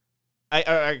says.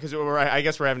 Because I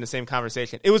guess we're having the same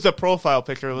conversation. It was a profile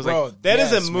picture. It was like that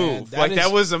is a move.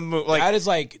 That was a move. Like that is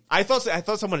like I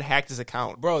thought someone hacked his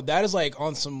account, bro. That is like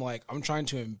on some like I'm trying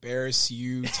to embarrass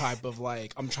you type of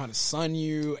like I'm trying to sun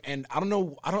you, and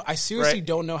I seriously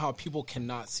don't know how people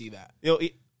cannot see that.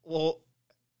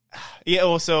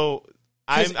 So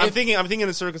I'm thinking in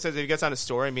the circumstances if he gets on a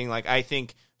story and being like, I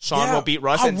think Sean will beat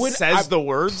Russ says the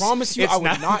words. Promise you, I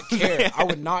would not care. I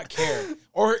would not care.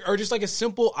 Or just like a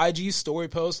simple IG story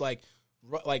post like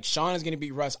Sean is going to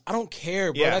beat Russ. I don't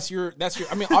care, bro. Yeah. That's your.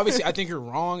 I mean, obviously, I think you're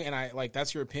wrong, and I like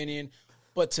that's your opinion.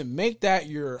 But to make that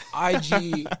your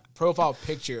IG profile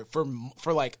picture for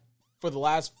the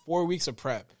last 4 weeks of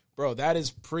prep, bro, that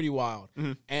is pretty wild.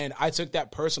 Mm-hmm. And I took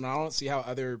that personal. I don't see how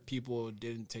other people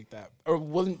didn't take that or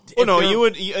wouldn't. Well, no, you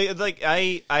would.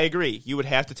 I agree. You would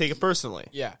have to take it personally.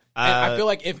 Yeah, and I feel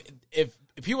like if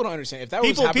people don't understand, if that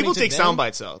was happening people to take them, sound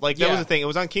bites though. Like that was the thing. It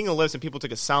was on King of Lifts, and people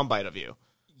took a sound bite of you.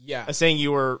 Yeah, saying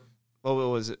you were. What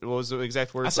was it? What was the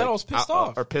exact word? I said I was pissed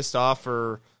off, or pissed off,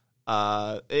 or.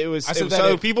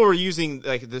 So people were using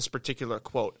like this particular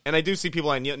quote, and I do see people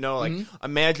I know like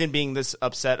imagine being this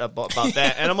upset about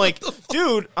that, and I'm like,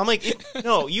 dude,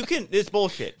 no, you can. It's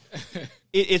bullshit.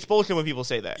 It's bullshit when people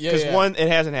say that because one, it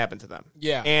hasn't happened to them.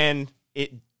 Yeah, and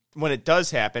when it does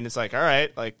happen, it's like all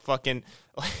right, like fucking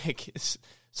like.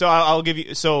 So I'll give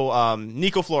you. So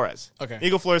Nico Flores. Okay.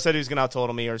 Nico Flores said he was going to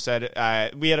out-total me, or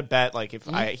said we had a bet like if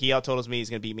he out-totals me, he's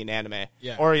going to beat me in anime.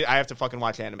 Yeah. Or I have to fucking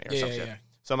watch anime or some shit. Yeah.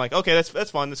 So I'm like, okay,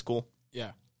 that's fun, that's cool.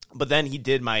 Yeah. But then he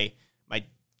did my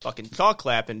fucking chalk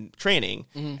clap in training,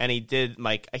 and he did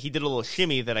a little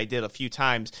shimmy that I did a few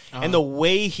times, and the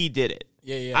way he did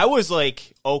it, I was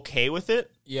like okay with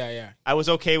it. Yeah. I was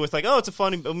okay with like, oh, it's a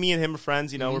fun. Me and him are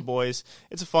friends, we're boys.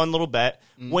 It's a fun little bet.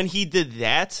 When he did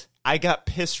that, I got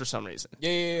pissed for some reason.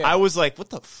 Yeah. I was like, what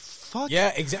the fuck?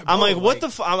 Yeah, exactly. I'm like, what the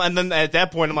fuck? And then at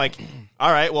that point, I'm like,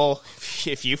 all right, well,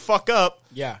 if you fuck up,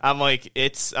 Yeah. I'm like,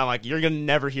 you're going to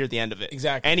never hear the end of it.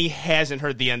 Exactly. And he hasn't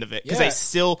heard the end of it. Because Yeah. I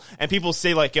still, and people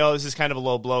say like, yo, this is kind of a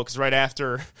low blow. Because right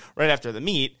after the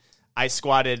meet, I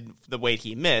squatted the weight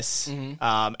he missed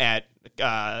at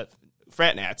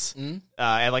Frat Nats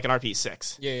at like an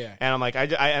RP6. Yeah. And I'm like,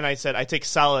 I said, I take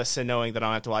solace in knowing that I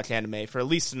don't have to watch anime for at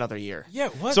least another year. Yeah,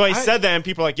 what? So I said that, and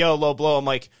people are like, yo, low blow. I'm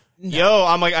like, yo,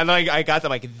 I'm like, and I got them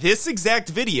like this exact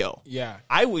video. Yeah.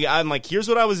 I'm like, here's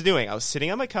what I was doing. I was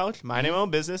sitting on my couch, minding my own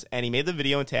business, and he made the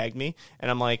video and tagged me. And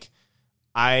I'm like,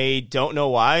 I don't know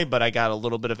why, but I got a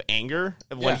little bit of anger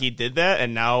when he did that.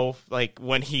 And now, like,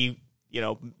 when he,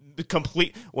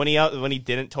 when he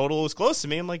didn't total as close to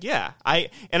me, I'm like, yeah,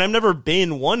 and I've never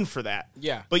been one for that.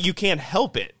 Yeah. But you can't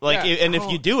help it. Like, Yeah. and if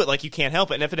you do it, like, you can't help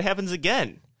it. And if it happens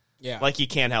again, like, you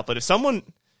can't help it. If someone,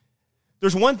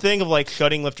 there's one thing of like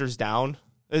shutting lifters down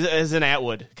as an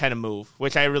Atwood kind of move,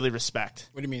 which I really respect.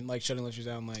 What do you mean, like shutting lifters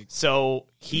down? Like, So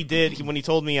when he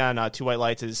told me on Two White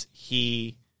Lights, is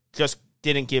he just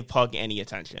didn't give Pug any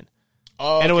attention.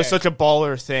 oh, And it was okay. such a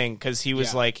baller thing because he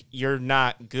was Yeah. like, "You're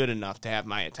not good enough to have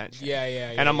my attention." Yeah.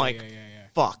 And I'm like,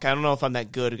 "Fuck, I don't know if I'm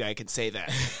that good a guy could say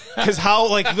that." Because how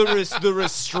like the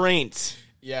restraint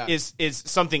Yeah. is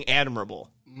something admirable.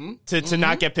 To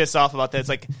not get pissed off about that. It's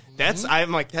like,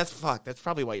 I'm like, that's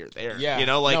probably why you're there. Yeah.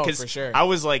 Like, No, because for sure. I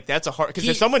was like, that's a hard, because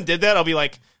if someone did that, I'll be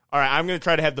like, all right, I'm going to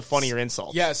try to have the funnier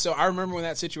insult. Yeah, so I remember when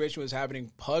that situation was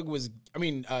happening, Taylor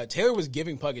was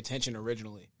giving Pug attention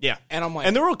originally. Yeah. And I'm like,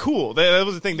 And they were cool. That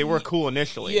was the thing. They were cool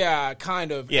initially. yeah,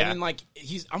 kind of. Yeah. And then like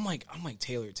I'm like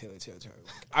Taylor.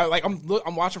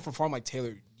 I'm watching from far. I'm like,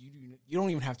 Taylor, you don't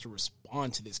even have to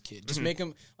respond to this kid. Just make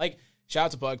him like, shout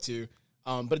out to Pug too.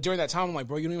 But during that time, I'm like,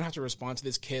 bro, you don't even have to respond to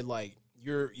this kid. Like,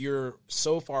 you're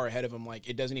so far ahead of him. Like,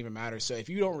 it doesn't even matter. So if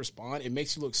you don't respond, it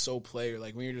makes you look so player.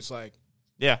 Like when you're just like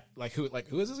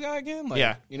who is this guy again? Like,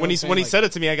 Yeah. you know When what I'm he saying? said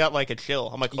it to me, I got like a chill.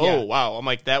 I'm like, oh, Yeah. wow. I'm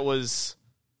like, that was,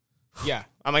 Yeah.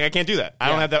 I'm like, I can't do that. I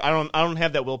don't have that. I don't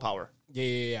have that willpower.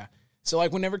 Yeah. So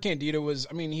like whenever Candida was,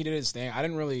 he did his thing. I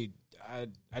didn't really,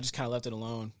 I just kind of left it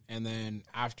alone. And then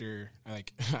after, I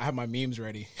have my memes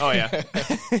ready. Oh yeah.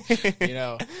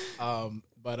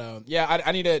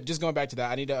 I need to, just going back to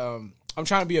that, I need to, I'm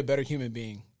trying to be a better human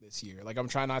being this year. Like I'm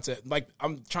trying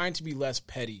to be less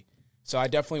petty. So I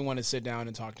definitely want to sit down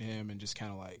and talk to him and just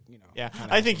kind of like, Yeah, kinda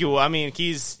I think you will. I mean,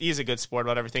 he's a good sport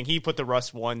about everything. He put the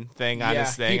Rust 1 thing on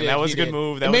his thing, and that was a good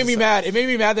move. That It made me mad. It made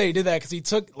me mad that he did that because he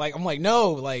took, like, I'm like,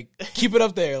 no, like, keep it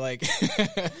up there. Like,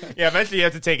 Yeah, eventually you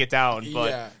have to take it down, but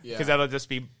Yeah. because that'll just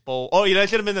be bull. Oh, yeah, that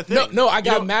should have been the thing. No, I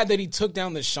got mad that he took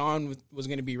down the Sean was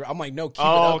going to be. I'm like, no, keep it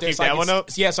up there. keep So I that could one up?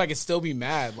 Yeah, so I could still be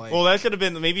mad. Like, Well, that should have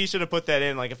been. Maybe you should have put that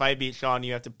in. Like, if I beat Sean,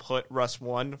 you have to put Rust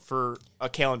 1 for a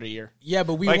calendar year. yeah,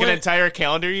 but we Like an weren't. entire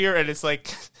calendar year, and it's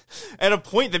like at a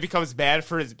point that becomes bad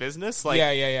for his business. Like,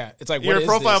 Yeah. It's like, your what is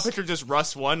profile this? picture just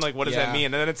Rust 1. Like, what does that Yeah. mean?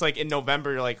 And then it's like in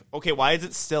November, you're like, okay, why is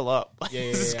it still up? Like, Yeah,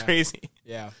 this is yeah. crazy.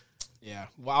 Yeah.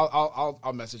 Well,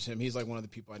 I'll message him. He's like one of the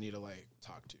people I need to like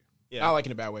talk to. Yeah. Not like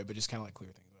in a bad way, but just kind of like clear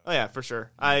things up. Oh yeah, for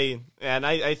sure. I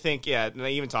think and I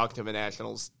even talked to him at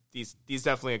Nationals. He's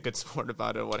definitely a good sport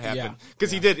about it. What happened? Because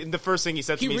he did. The first thing he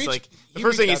said to me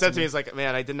is like,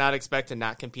 man, I did not expect to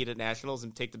not compete at Nationals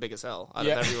and take the biggest L out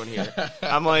of everyone here.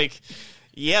 I'm like,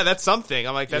 yeah, that's something.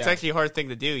 I'm like, that's actually a hard thing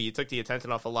to do. You took the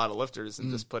attention off a lot of lifters and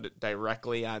just put it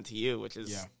directly onto you, which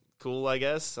is cool, I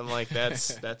guess. I'm like,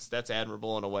 that's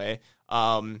admirable in a way.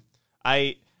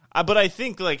 But I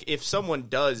think like if someone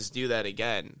does do that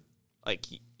again, like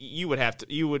you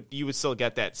would still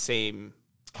get that same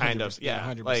kind of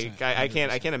 100%, like I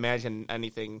can't imagine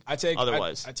anything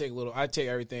otherwise. I take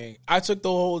everything. I took the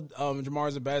whole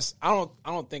Jamar's the best. I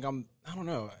don't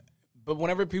know. But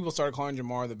whenever people started calling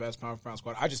Jamar the best pound for pound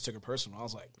squatter, I just took it personal. I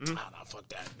was like, nah, fuck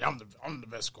that. I'm the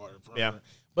best squatter. Yeah.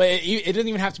 But it doesn't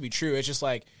even have to be true. It's just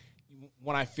like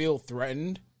when I feel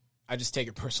threatened, I just take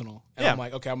it personal. And I'm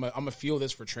like, okay, I'm gonna feel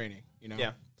this for training,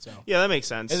 Yeah. So yeah, that makes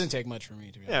sense. it doesn't take much for me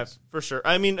to be honest. Yeah, for sure.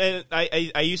 I mean,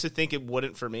 I used to think it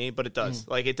wouldn't for me, but it does.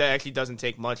 Like, it actually doesn't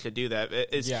take much to do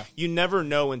that. You never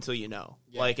know until you know.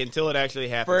 Yeah. Like, until it actually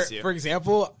happens to you. For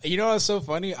example, you know what's so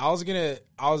funny? I was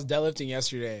deadlifting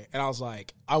yesterday, and I was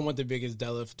like, I want the biggest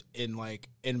deadlift in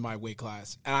my weight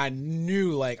class, and I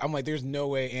knew I'm like, there's no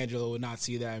way Angela would not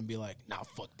see that and be like, nah,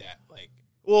 fuck that. Like,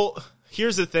 well,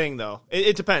 here's the thing, though.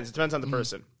 It depends. It depends on the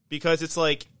person, because it's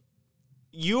like,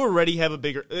 you already have a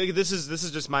bigger. This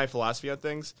is just my philosophy on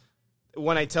things.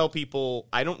 When I tell people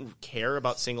I don't care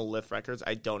about single lift records,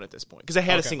 I don't at this point, because I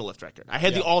had a single lift record. I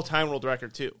had the all-time world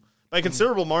record too, by a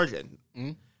considerable margin.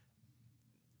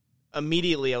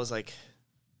 Immediately, I was like,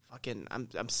 fucking,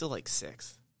 I'm still like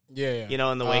 6th. Yeah. You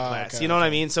know, in the weight class. Okay, You know what I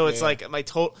mean? So Yeah, it's like my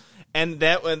total, and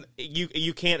that one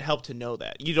you can't help to know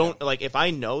that. You don't like if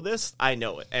I know this, I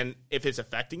know it, and if it's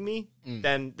affecting me,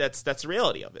 then that's the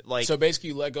reality of it. Like, So basically,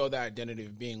 you let go of that identity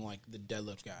of being like the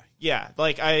deadlift guy. yeah,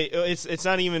 like it's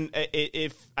not even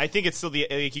if I think it's still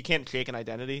like you can't shake an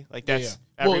identity like that's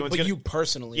Well, but gonna, you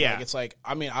personally, Yeah. like, it's like,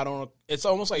 I mean, I don't. It's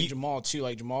almost like Jamal too.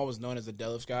 Like Jamal was known as the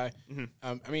deadlift guy.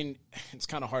 I mean, it's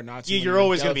kind of hard not to. when you're your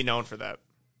always gonna deadlift- be known for that.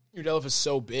 Your deadlift is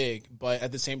so big, but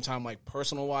at the same time, like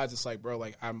personal wise, it's like, bro,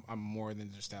 like I'm more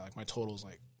than just that. Like my total's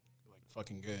like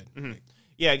fucking good. Like,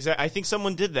 Yeah, exactly. I think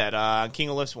someone did that on King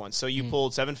of Lifts once. So you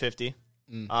pulled 750.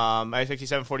 I think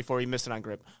 744. You missed it on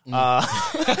grip.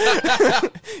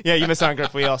 Yeah, you missed it on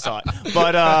grip. We all saw it.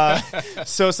 But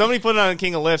so somebody put it on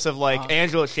King of Lifts of like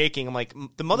Angela shaking. I'm like,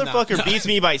 the motherfucker beats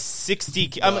me by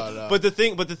 60. No. But the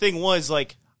thing was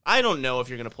like, I don't know if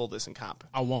you're gonna pull this in comp.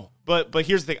 I won't. But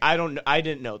here's the thing. I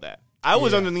didn't know that. I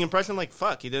was Yeah. under the impression like,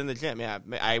 fuck, he did in the gym. Yeah,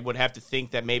 I would have to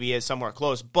think that maybe he is somewhere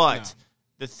close. But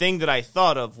the thing that I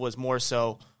thought of was more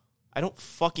so, I don't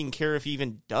fucking care if he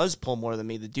even does pull more than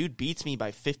me. The dude beats me by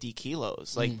 50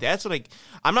 kilos. Like, that's what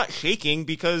I'm not shaking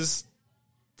because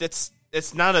it's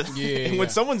not a when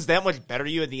someone's that much better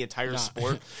than you in the entire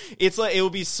sport, it's like it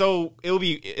would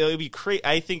be crazy.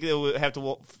 I think it would have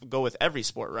to go with every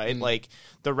sport, right? Like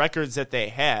the records that they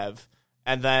have,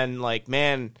 and then like,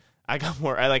 man, I got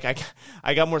more.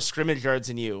 I got more scrimmage yards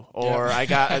than you, or I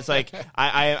got. It's like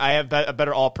I have a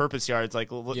better all-purpose yards. Like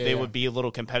they would be a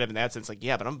little competitive in that sense. Like,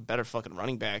 yeah, but I'm a better fucking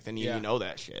running back than you. Yeah. You know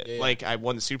that shit. Yeah. Like I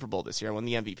won the Super Bowl this year. I won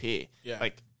the MVP. Yeah.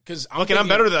 Like, because I'm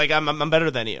better than I'm better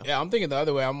than you. Yeah, I'm thinking the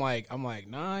other way. I'm like,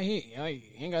 nah, he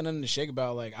ain't got nothing to shake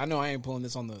about. Like, I know I ain't pulling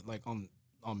this on the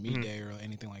on meet day or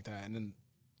anything like that. And then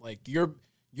like your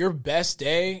best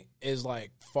day is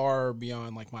like far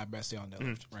beyond like my best day on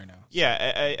deadlift right now. Yeah,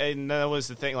 and that was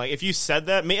the thing. Like, if you said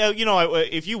that, you know,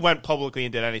 if you went publicly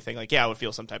and did anything, like, yeah, I would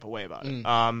feel some type of way about it.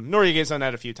 Noriaga's done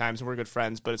that a few times, and we're good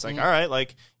friends. But it's like, all right,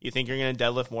 like, you think you're gonna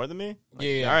deadlift more than me? Like,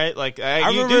 Yeah. All right, like,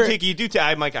 you do.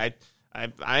 I'm like, I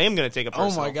am gonna take a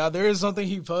personal. Oh my god, there is something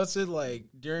he posted like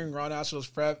during Raw Nationals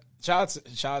prep. Shout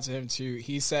out to him too.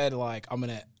 He said like, I'm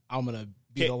gonna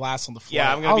be the last on the flight.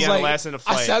 Yeah, I'm gonna be on the last in the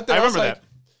flight. I remember that.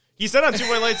 He said on Two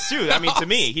White Lights too. I mean, to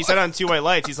me, he said on Two White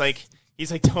Lights, he's like,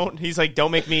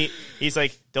 don't make me. He's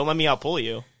like, don't let me outpull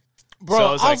you. Bro,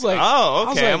 so I was like, oh,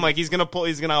 okay. like, I'm like, he's gonna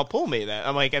outpull me. That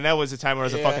I'm like, and that was the time where I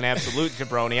was a fucking absolute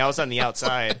jabroni. I was on the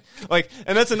outside, like,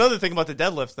 and that's another thing about the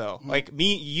deadlift though. Like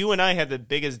you and I had the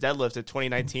biggest deadlift at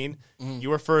 2019.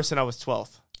 You were first, and I was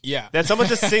 12th. Yeah, That's how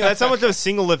much a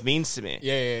single lift means to me.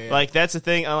 Yeah. Like that's the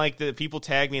thing. I like the people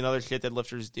tag me and other shit that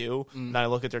lifters do, and I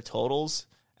look at their totals.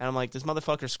 And I'm like, this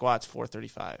motherfucker squats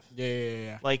 435.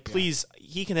 Yeah. Like, please,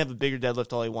 he can have a bigger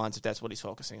deadlift all he wants if that's what he's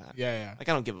focusing on. Yeah. Like,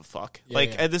 I don't give a fuck.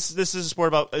 Yeah. This is a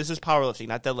sport this is powerlifting,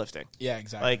 not deadlifting. Yeah,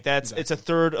 exactly. Like, it's a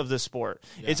third of the sport.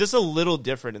 Yeah. It's just a little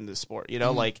different in this sport, you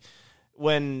know? Like,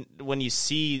 when you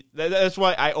see, that's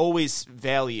why I always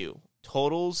value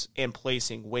totals and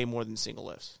placing way more than single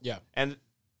lifts. Yeah.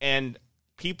 And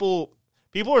people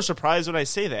are surprised when I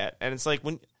say that. And it's like,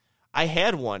 when I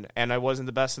had one, and I wasn't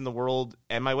the best in the world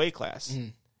in my weight class.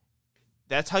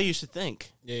 That's how you should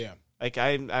think. Yeah. Like,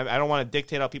 I don't want to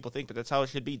dictate how people think, but that's how it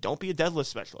should be. Don't be a deadlift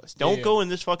specialist. Don't go in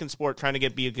this fucking sport trying to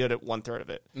be good at 1/3 of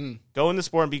it. Go in the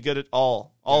sport and be good at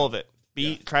all of it.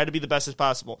 Try to be the best as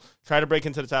possible. Try to break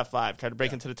into the top 5. Try to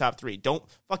break into the top 3. Don't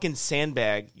fucking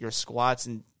sandbag your squats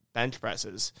and bench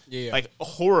presses like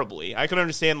horribly. I could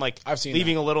understand like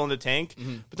leaving a little in the tank,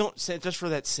 but don't say just for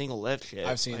that single lift shit.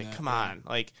 I've seen like, that. Come on,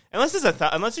 like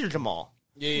unless you're Jamal.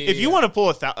 If you want to pull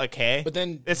a K, but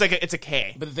then it's a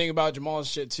K. But the thing about Jamal's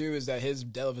shit too is that his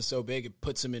deadlift is so big, it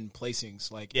puts him in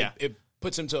placings. Like it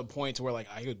puts him to a point to where like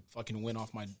I could fucking win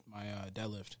off my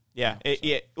deadlift. Yeah,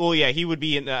 Well, yeah, he would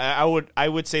be in. I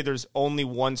would say there's only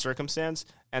one circumstance,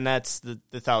 and that's the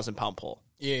 1,000-pound pull.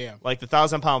 Yeah. Like the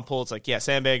 1,000-pound pull, it's like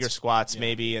sandbag or squats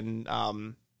maybe, and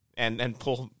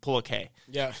pull a K.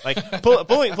 Yeah. Like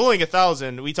pulling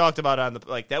 1,000. We talked about on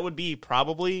the that would be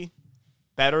probably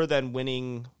better than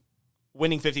winning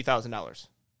 $50,000.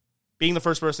 Being the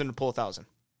first person to pull 1,000.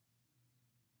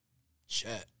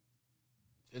 Shit.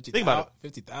 50, think about it.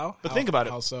 50,000. But think about it.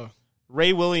 How so?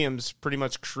 Ray Williams pretty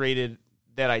much created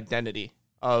that identity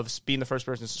of being the first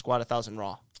person to squat 1,000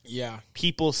 raw. Yeah.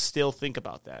 People still think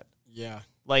about that. Yeah.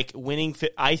 Like winning,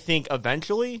 I think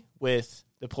eventually with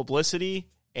the publicity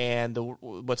and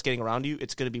what's getting around you,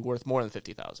 it's going to be worth more than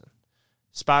 50,000.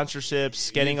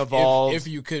 Sponsorships, getting involved. If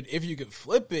you could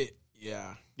flip it,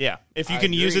 yeah. Yeah, if you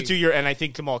can use it to and I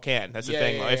think Jamal can. That's the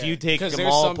thing. If you take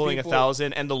Jamal pulling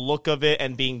 1,000 and the look of it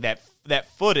and being that that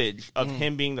footage of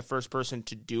him being the first person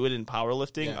to do it in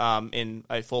powerlifting, in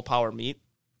a full power meet.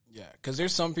 Yeah, because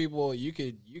there's some people they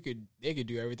could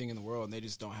do everything in the world and they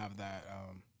just don't have that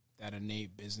that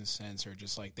innate business sense, or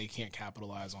just like they can't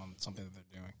capitalize on something that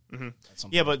they're doing.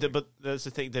 Yeah, but that's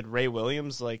the thing. Did Ray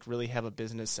Williams like really have a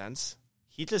business sense?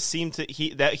 He just seemed to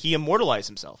he immortalized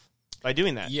himself by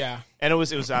doing that. Yeah, and it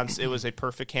was a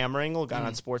perfect camera angle. Got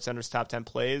on SportsCenter's top 10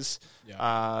 plays.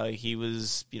 Yeah. He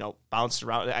was bounced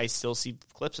around. I still see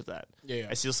clips of that. Yeah.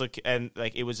 I still look, and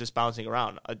like it was just bouncing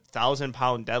around.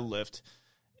 1,000-pound deadlift.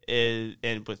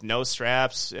 And with no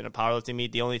straps in a powerlifting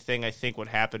meet, the only thing I think would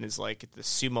happen is like the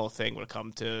sumo thing would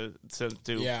come to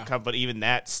come, but even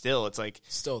that still, it's like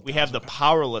we have the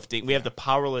powerlifting, we have the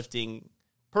powerlifting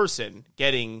person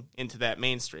getting into that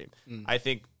mainstream. I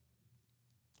think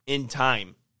in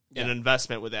time, an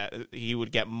investment with that, he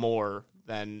would get more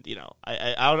than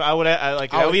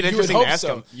I would be interesting to ask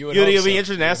him. It would be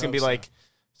interesting to ask him, be like.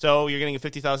 So you're getting a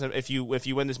 $50,000 if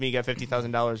you win this meet, you get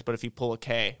 $50,000. But if you pull a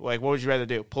K, like what would you rather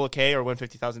do? Pull a K or win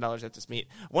 $50,000 at this meet?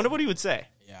 I wonder what he would say.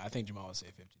 Yeah, I think Jamal would say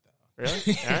 50,000.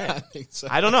 Really? All right. I think so.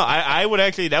 I don't know. I would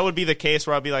actually. That would be the case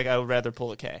where I'd be like, I would rather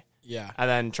pull a K. Yeah, and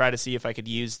then try to see if I could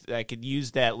use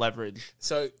that leverage.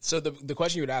 So the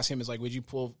question you would ask him is like, would you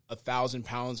pull 1,000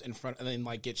 pounds in front and then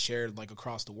like get shared like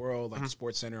across the world, like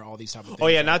SportsCenter, all these type of things? Oh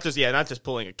yeah, not just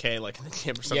pulling a K like in the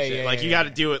gym or something. You got to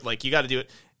do it. Like you got to do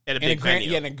it. At a big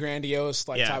venue. In a grandiose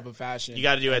type of fashion. You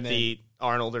got to do it at the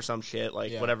Arnold or some shit,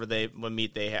 like whatever what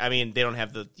meet they have. I mean, they don't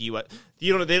have the US.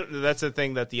 That's the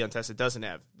thing that the Untested doesn't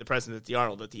have. The president at the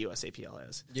Arnold that the USAPL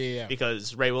has. Yeah.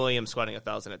 Because Ray Williams squatting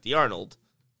 1,000 at the Arnold,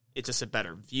 it's just a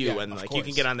better view, and like you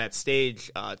can get on that stage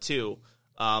too.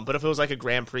 But if it was like a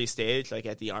Grand Prix stage, like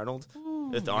at the Arnold.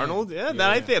 At the Arnold, then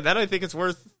I think it's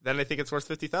worth. Then I think it's worth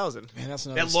 50,000. Man, that's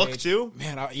another that look too.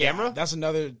 Man, camera. That's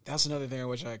another thing I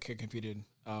wish I could compete in.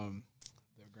 The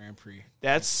Grand Prix.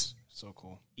 That's so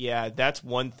cool. Yeah, that's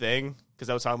one thing because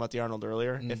I was talking about the Arnold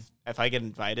earlier. If I get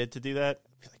invited to do that,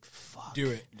 I'd be like, fuck, do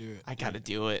it. I got to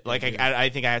do it. Like I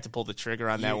think I have to pull the trigger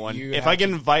on that one. If I get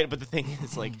invited, but the thing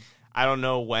is, like, I don't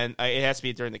know when. It has to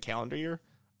be during the calendar year.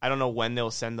 I don't know when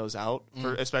they'll send those out,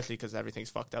 especially because everything's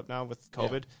fucked up now with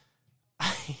COVID.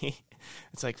 Yeah.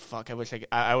 It's like, fuck, I wish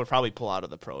I would probably pull out of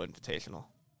the Pro Invitational.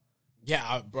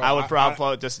 Yeah, bro, I would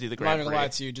probably just do the Grand Prix. I'm not gonna lie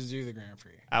to you, just do the Grand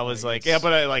Prix. I was like,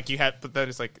 but then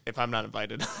it's like, if I'm not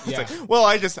invited, it's like, well,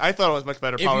 I thought it was much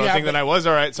better powerlifting than I was.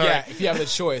 All right, sorry. Yeah, if you have the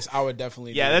choice, I would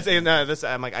definitely. That's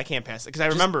I'm like, I can't pass it because I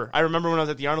remember when I was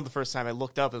at the Arnold the first time, I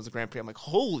looked up, it was a Grand Prix. I'm like,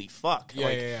 holy fuck!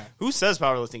 Who says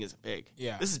powerlifting isn't big?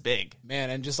 Yeah, this is big,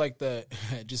 man. And just like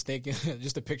just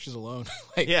the pictures alone,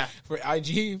 for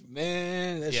IG,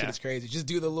 man, that shit is crazy. Just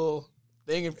do the little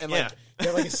thing and you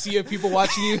have like a sea of people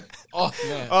watching you. Oh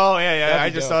man. Oh yeah. I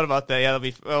just thought about that. Yeah, that'll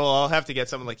be. Well, I'll have to get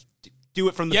something like do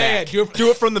it from the back. Yeah, do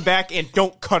it from the back and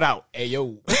don't cut out. Hey yo,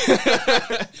 do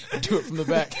it from the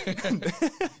back.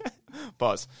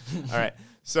 Pause. All right.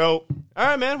 So, all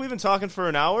right, man. We've been talking for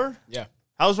an hour. Yeah.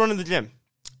 How's running the gym?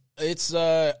 It's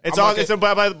by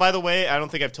the way, I don't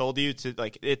think I've told you to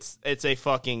like it's a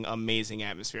fucking amazing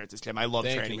atmosphere at this gym. I love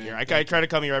training here. I try to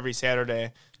come here every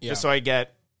Saturday just so I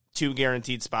get 2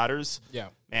 guaranteed spotters. Yeah,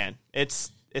 man, it's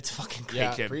fucking great.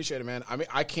 Yeah, gym. Appreciate it, man. I mean,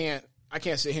 I can't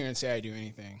sit here and say I do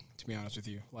anything, to be honest with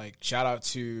you. Like, shout out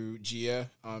to Gia.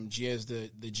 Gia is the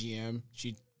GM.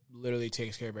 She literally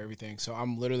takes care of everything. So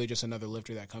I'm literally just another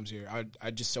lifter that comes here.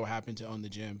 I just so happen to own the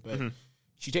gym, but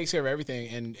she takes care of everything,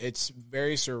 and it's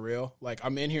very surreal. Like,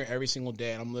 I'm in here every single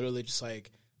day, and I'm literally just like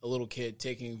a little kid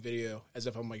taking video as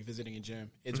if I'm like visiting a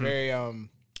gym. It's very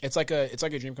it's like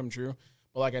a dream come true.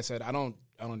 But like I said, I don't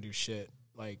do shit.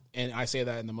 Like, and I say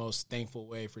that in the most thankful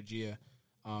way for Gia.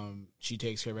 She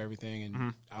takes care of everything,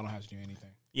 and I don't have to do anything.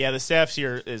 Yeah, the staff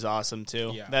here is awesome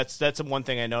too. Yeah. That's one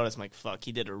thing I noticed. I'm like, fuck,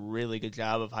 he did a really good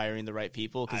job of hiring the right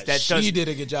people. She did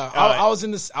a good job. I was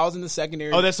in the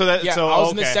secondary. Oh, I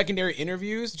was in the secondary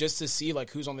interviews just to see like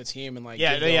who's on the team and like.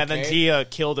 Then Gia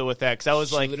killed it with that because I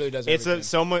was like, literally does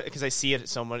so much because I see it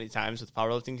so many times with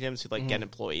powerlifting gyms who like get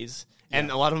employees. And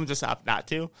a lot of them just opt not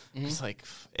to. It's like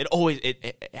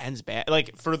it ends bad.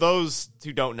 Like for those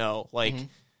who don't know, like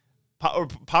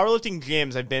powerlifting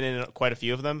gyms, I've been in quite a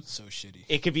few of them. So shitty.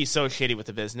 It could be so shitty with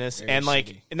the business, Very and like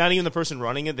shitty. not even the person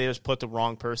running it. They just put the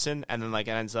wrong person, and then like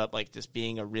it ends up like just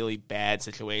being a really bad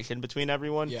situation between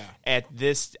everyone. Yeah. At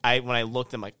this, when I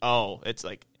looked, I'm like, oh, it's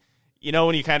like,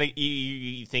 when you kind of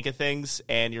you think of things,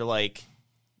 and you're like,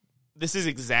 this is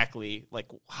exactly like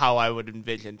how I would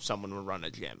envision someone would run a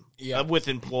gym with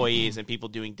employees and people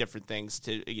doing different things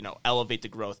to, elevate the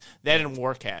growth. That didn't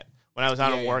work at when I was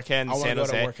on a Warcat in San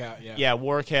Jose.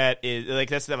 Warcat is like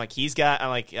that's them. Like he's got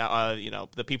like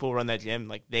the people who run that gym,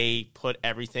 like they put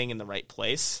everything in the right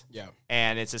place. Yeah,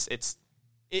 and it's just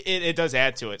it does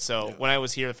add to it. So when I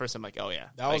was here the first time, I'm like, oh yeah,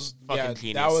 that was fucking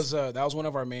genius. That was one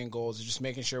of our main goals, is just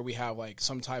making sure we have like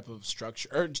some type of structure,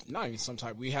 or not even some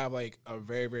type. We have like a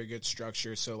very, very good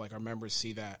structure, so like our members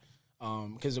see that.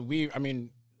 Because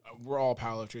we're all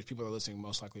powerlifters. People that are listening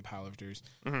most likely powerlifters.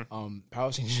 Mm-hmm.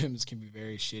 Powerlifting gyms can be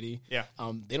very shitty. Yeah,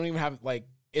 they don't even have like.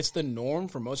 It's the norm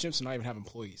for most gyms to not even have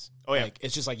employees. Oh yeah, like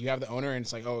it's just like you have the owner and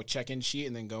it's like, oh, check-in sheet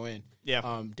and then go in. Yeah,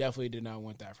 definitely did not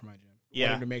want that for my gym.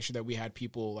 Yeah, wanted to make sure that we had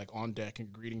people like on deck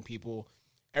and greeting people.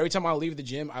 Every time I leave the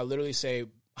gym, I literally say,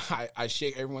 I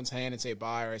shake everyone's hand and say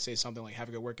bye, or I say something like have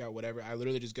a good workout, whatever. I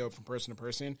literally just go from person to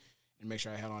person and make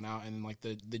sure I head on out, and then like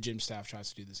the gym staff tries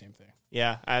to do the same thing.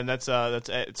 Yeah, and that's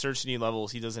at Surge City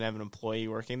levels. He doesn't have an employee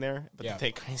working there, but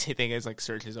the crazy thing is like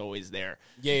Surge is always there.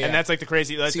 Yeah, and that's like the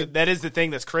crazy. That is the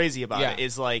thing that's crazy about it,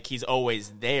 is like he's always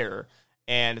there.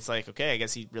 And it's like, okay, I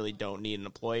guess you really don't need an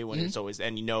employee when it's always,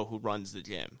 and you know who runs the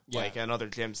gym. Yeah. Like in other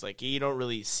gyms, like you don't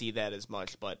really see that as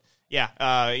much. But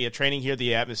training here,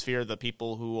 the atmosphere, the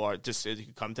people who are just who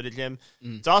come to the gym,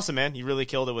 it's awesome, man. You really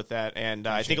killed it with that. And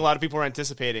I think a lot of people are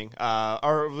anticipating,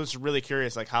 or was really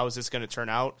curious, like how is this going to turn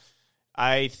out?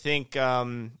 I think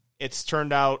it's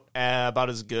turned out about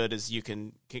as good as you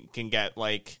can get.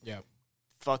 Like,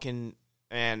 fucking,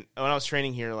 man, when I was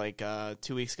training here like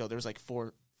 2 weeks ago, there was like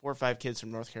four or five kids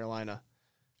from North Carolina.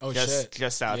 Oh,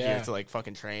 just out here to like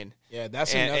fucking train. Yeah,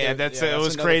 that's it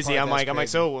was crazy. I'm like,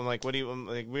 what do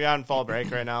you? We're on fall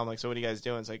break right now. I'm like, so what are you guys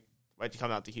doing? It's like, why'd you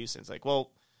come out to Houston? It's like, well,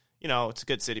 it's a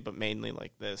good city, but mainly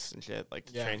like this and shit. Like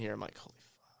to train here. I'm like, holy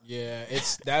fuck. Yeah,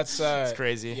 it's it's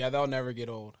crazy. Yeah, they'll never get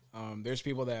old. There's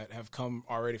people that have come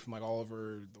already from like all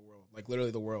over the world, like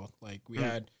literally the world. Like we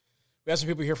had some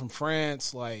people here from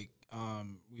France. Like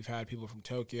we've had people from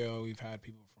Tokyo. We've had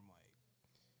people from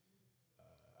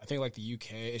I think like the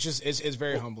UK. It's just it's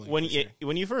very humbling. When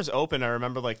you first opened, I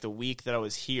remember like the week that I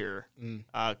was here,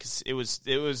 because it was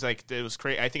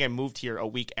crazy. I think I moved here a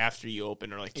week after you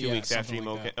opened, or like 2 weeks after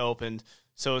you opened.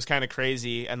 So it was kind of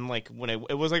crazy, and like when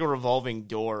it was like a revolving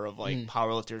door of like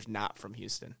powerlifters not from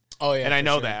Houston. Oh yeah, and I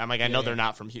know that. I'm like, I know they're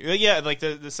not from Houston. Yeah, like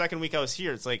the second week I was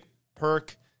here, it's like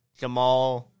Perk,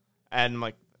 Jamal, and I'm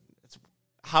like,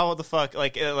 how the fuck?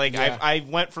 I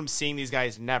went from seeing these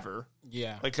guys never.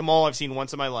 Yeah. Like Jamal, I've seen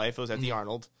once in my life. It was at the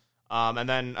Arnold. And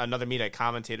then another meet I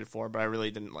commentated for, but I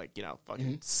really didn't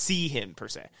fucking see him per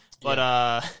se.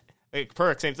 But like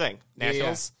Perk, same thing.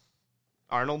 Nationals,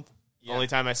 Arnold, only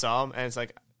time I saw him, and it's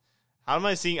like, how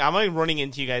am I running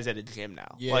into you guys at a gym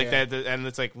now? That, and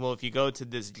it's like, well, if you go to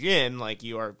this gym, like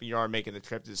you are making the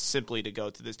trip just simply to go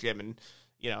to this gym, and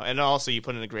and also you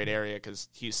put in a great area because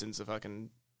Houston's a fucking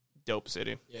dope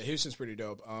city. Yeah, Houston's pretty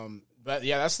dope. But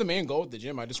yeah, that's the main goal with the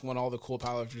gym. I just want all the cool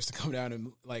powerlifters to come down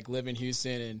and like live in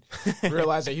Houston and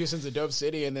realize that Houston's a dope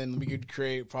city, and then we could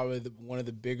create probably one of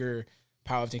the bigger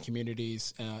powerlifting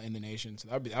communities in the nation. So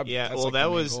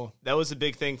that was a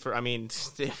big thing for. I mean,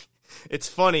 it's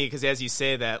funny because as you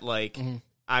say that, like.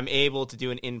 I'm able to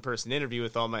do an in-person interview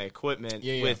with all my equipment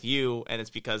with you, and it's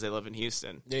because I live in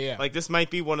Houston. Yeah. Like, this might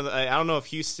be one of the... I don't know if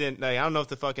Houston... Like, I don't know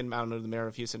if I don't know who the mayor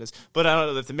of Houston is, but I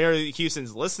don't know if the mayor of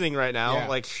Houston's listening right now. Yeah.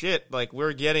 Like, shit. Like,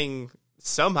 we're getting...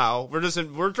 Somehow,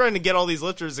 we're trying to get all these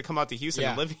lifters to come out to Houston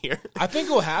and live here. I think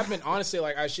it will happen. Honestly,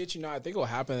 like, I shit you not, I think it will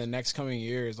happen in the next coming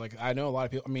years. Like, I know a lot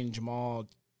of people... I mean, Jamal...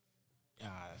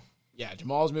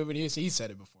 Jamal's moving to Houston. He said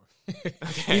it before.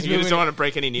 Okay. You just don't want to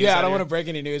break any news. Yeah, I don't want to break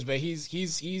any news, but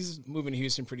he's moving to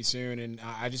Houston pretty soon, and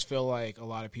I just feel like a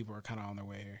lot of people are kind of on their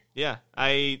way here. Yeah,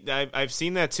 I've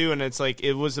seen that too, and it's like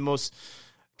it was the most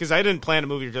because I didn't plan to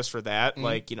move here just for that.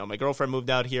 Like my girlfriend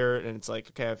moved out here, and it's like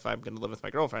okay, if I'm gonna live with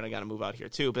my girlfriend, I got to move out here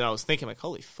too. But I was thinking like,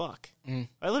 holy fuck,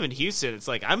 I live in Houston. It's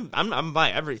like I'm by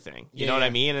everything. You know what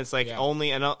I mean? And it's like only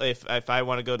and if I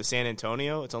want to go to San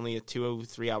Antonio, it's only a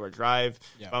 2-3 hour drive.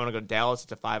 Yeah. If I want to go to Dallas,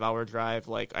 it's a 5-hour drive.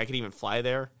 Like I could even fly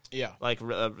there. Yeah, like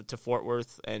to Fort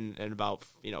Worth in about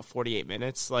 48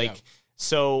 minutes. Like. Yeah.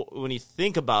 So when you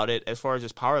think about it, as far as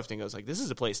just powerlifting goes, like this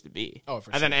is a place to be. Oh, for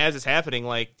sure. And then as it's happening,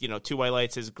 like Two White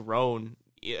Lights has grown,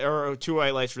 or Two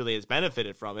White Lights really has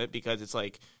benefited from it because it's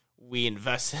like we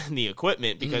invest in the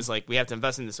equipment because like we have to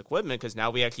invest in this equipment because now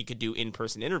we actually could do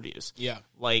in-person interviews. Yeah,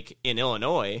 like in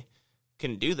Illinois,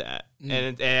 can do that,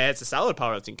 and it's a solid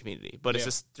powerlifting community, but it's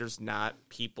just there's not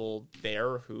people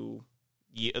there who.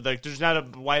 Like there's not a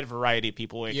wide variety of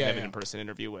people you can have an in-person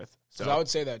interview with. So I would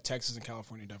say that Texas and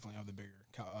California definitely have the bigger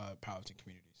powerlifting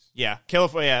communities. Yeah,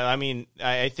 California. I mean,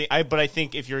 I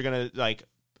think if you're gonna like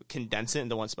condense it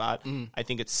into one spot, I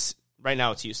think it's Right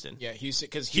now it's Houston. Yeah, Houston,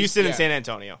 because Houston and San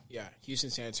Antonio. Yeah, Houston,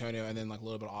 San Antonio, and then like a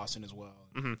little bit of Austin as well.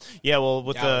 Mm-hmm. Yeah, well,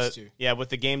 with Dallas too. with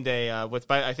the game day,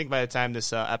 I think by the time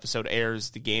this episode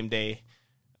airs, the game day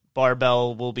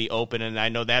barbell will be open, and I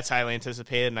know that's highly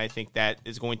anticipated, and I think that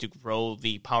is going to grow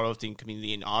the powerlifting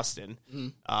community in Austin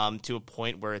to a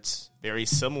point where it's very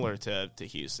similar to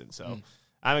Houston. So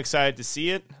I'm excited to see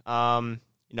it.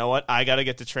 You know what? I got to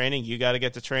get to training. You got to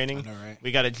get to training. I know, right?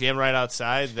 We got a gym right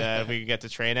outside that we can get to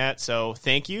train at. So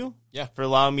thank you for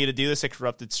allowing me to do this at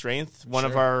Corrupted Strength. One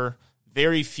of our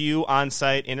very few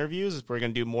on-site interviews. We're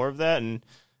going to do more of that, and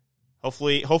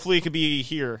hopefully it could be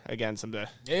here again someday.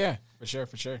 Yeah, for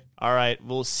sure. All right.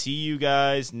 We'll see you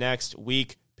guys next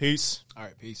week. Peace. All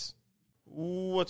right, peace. What's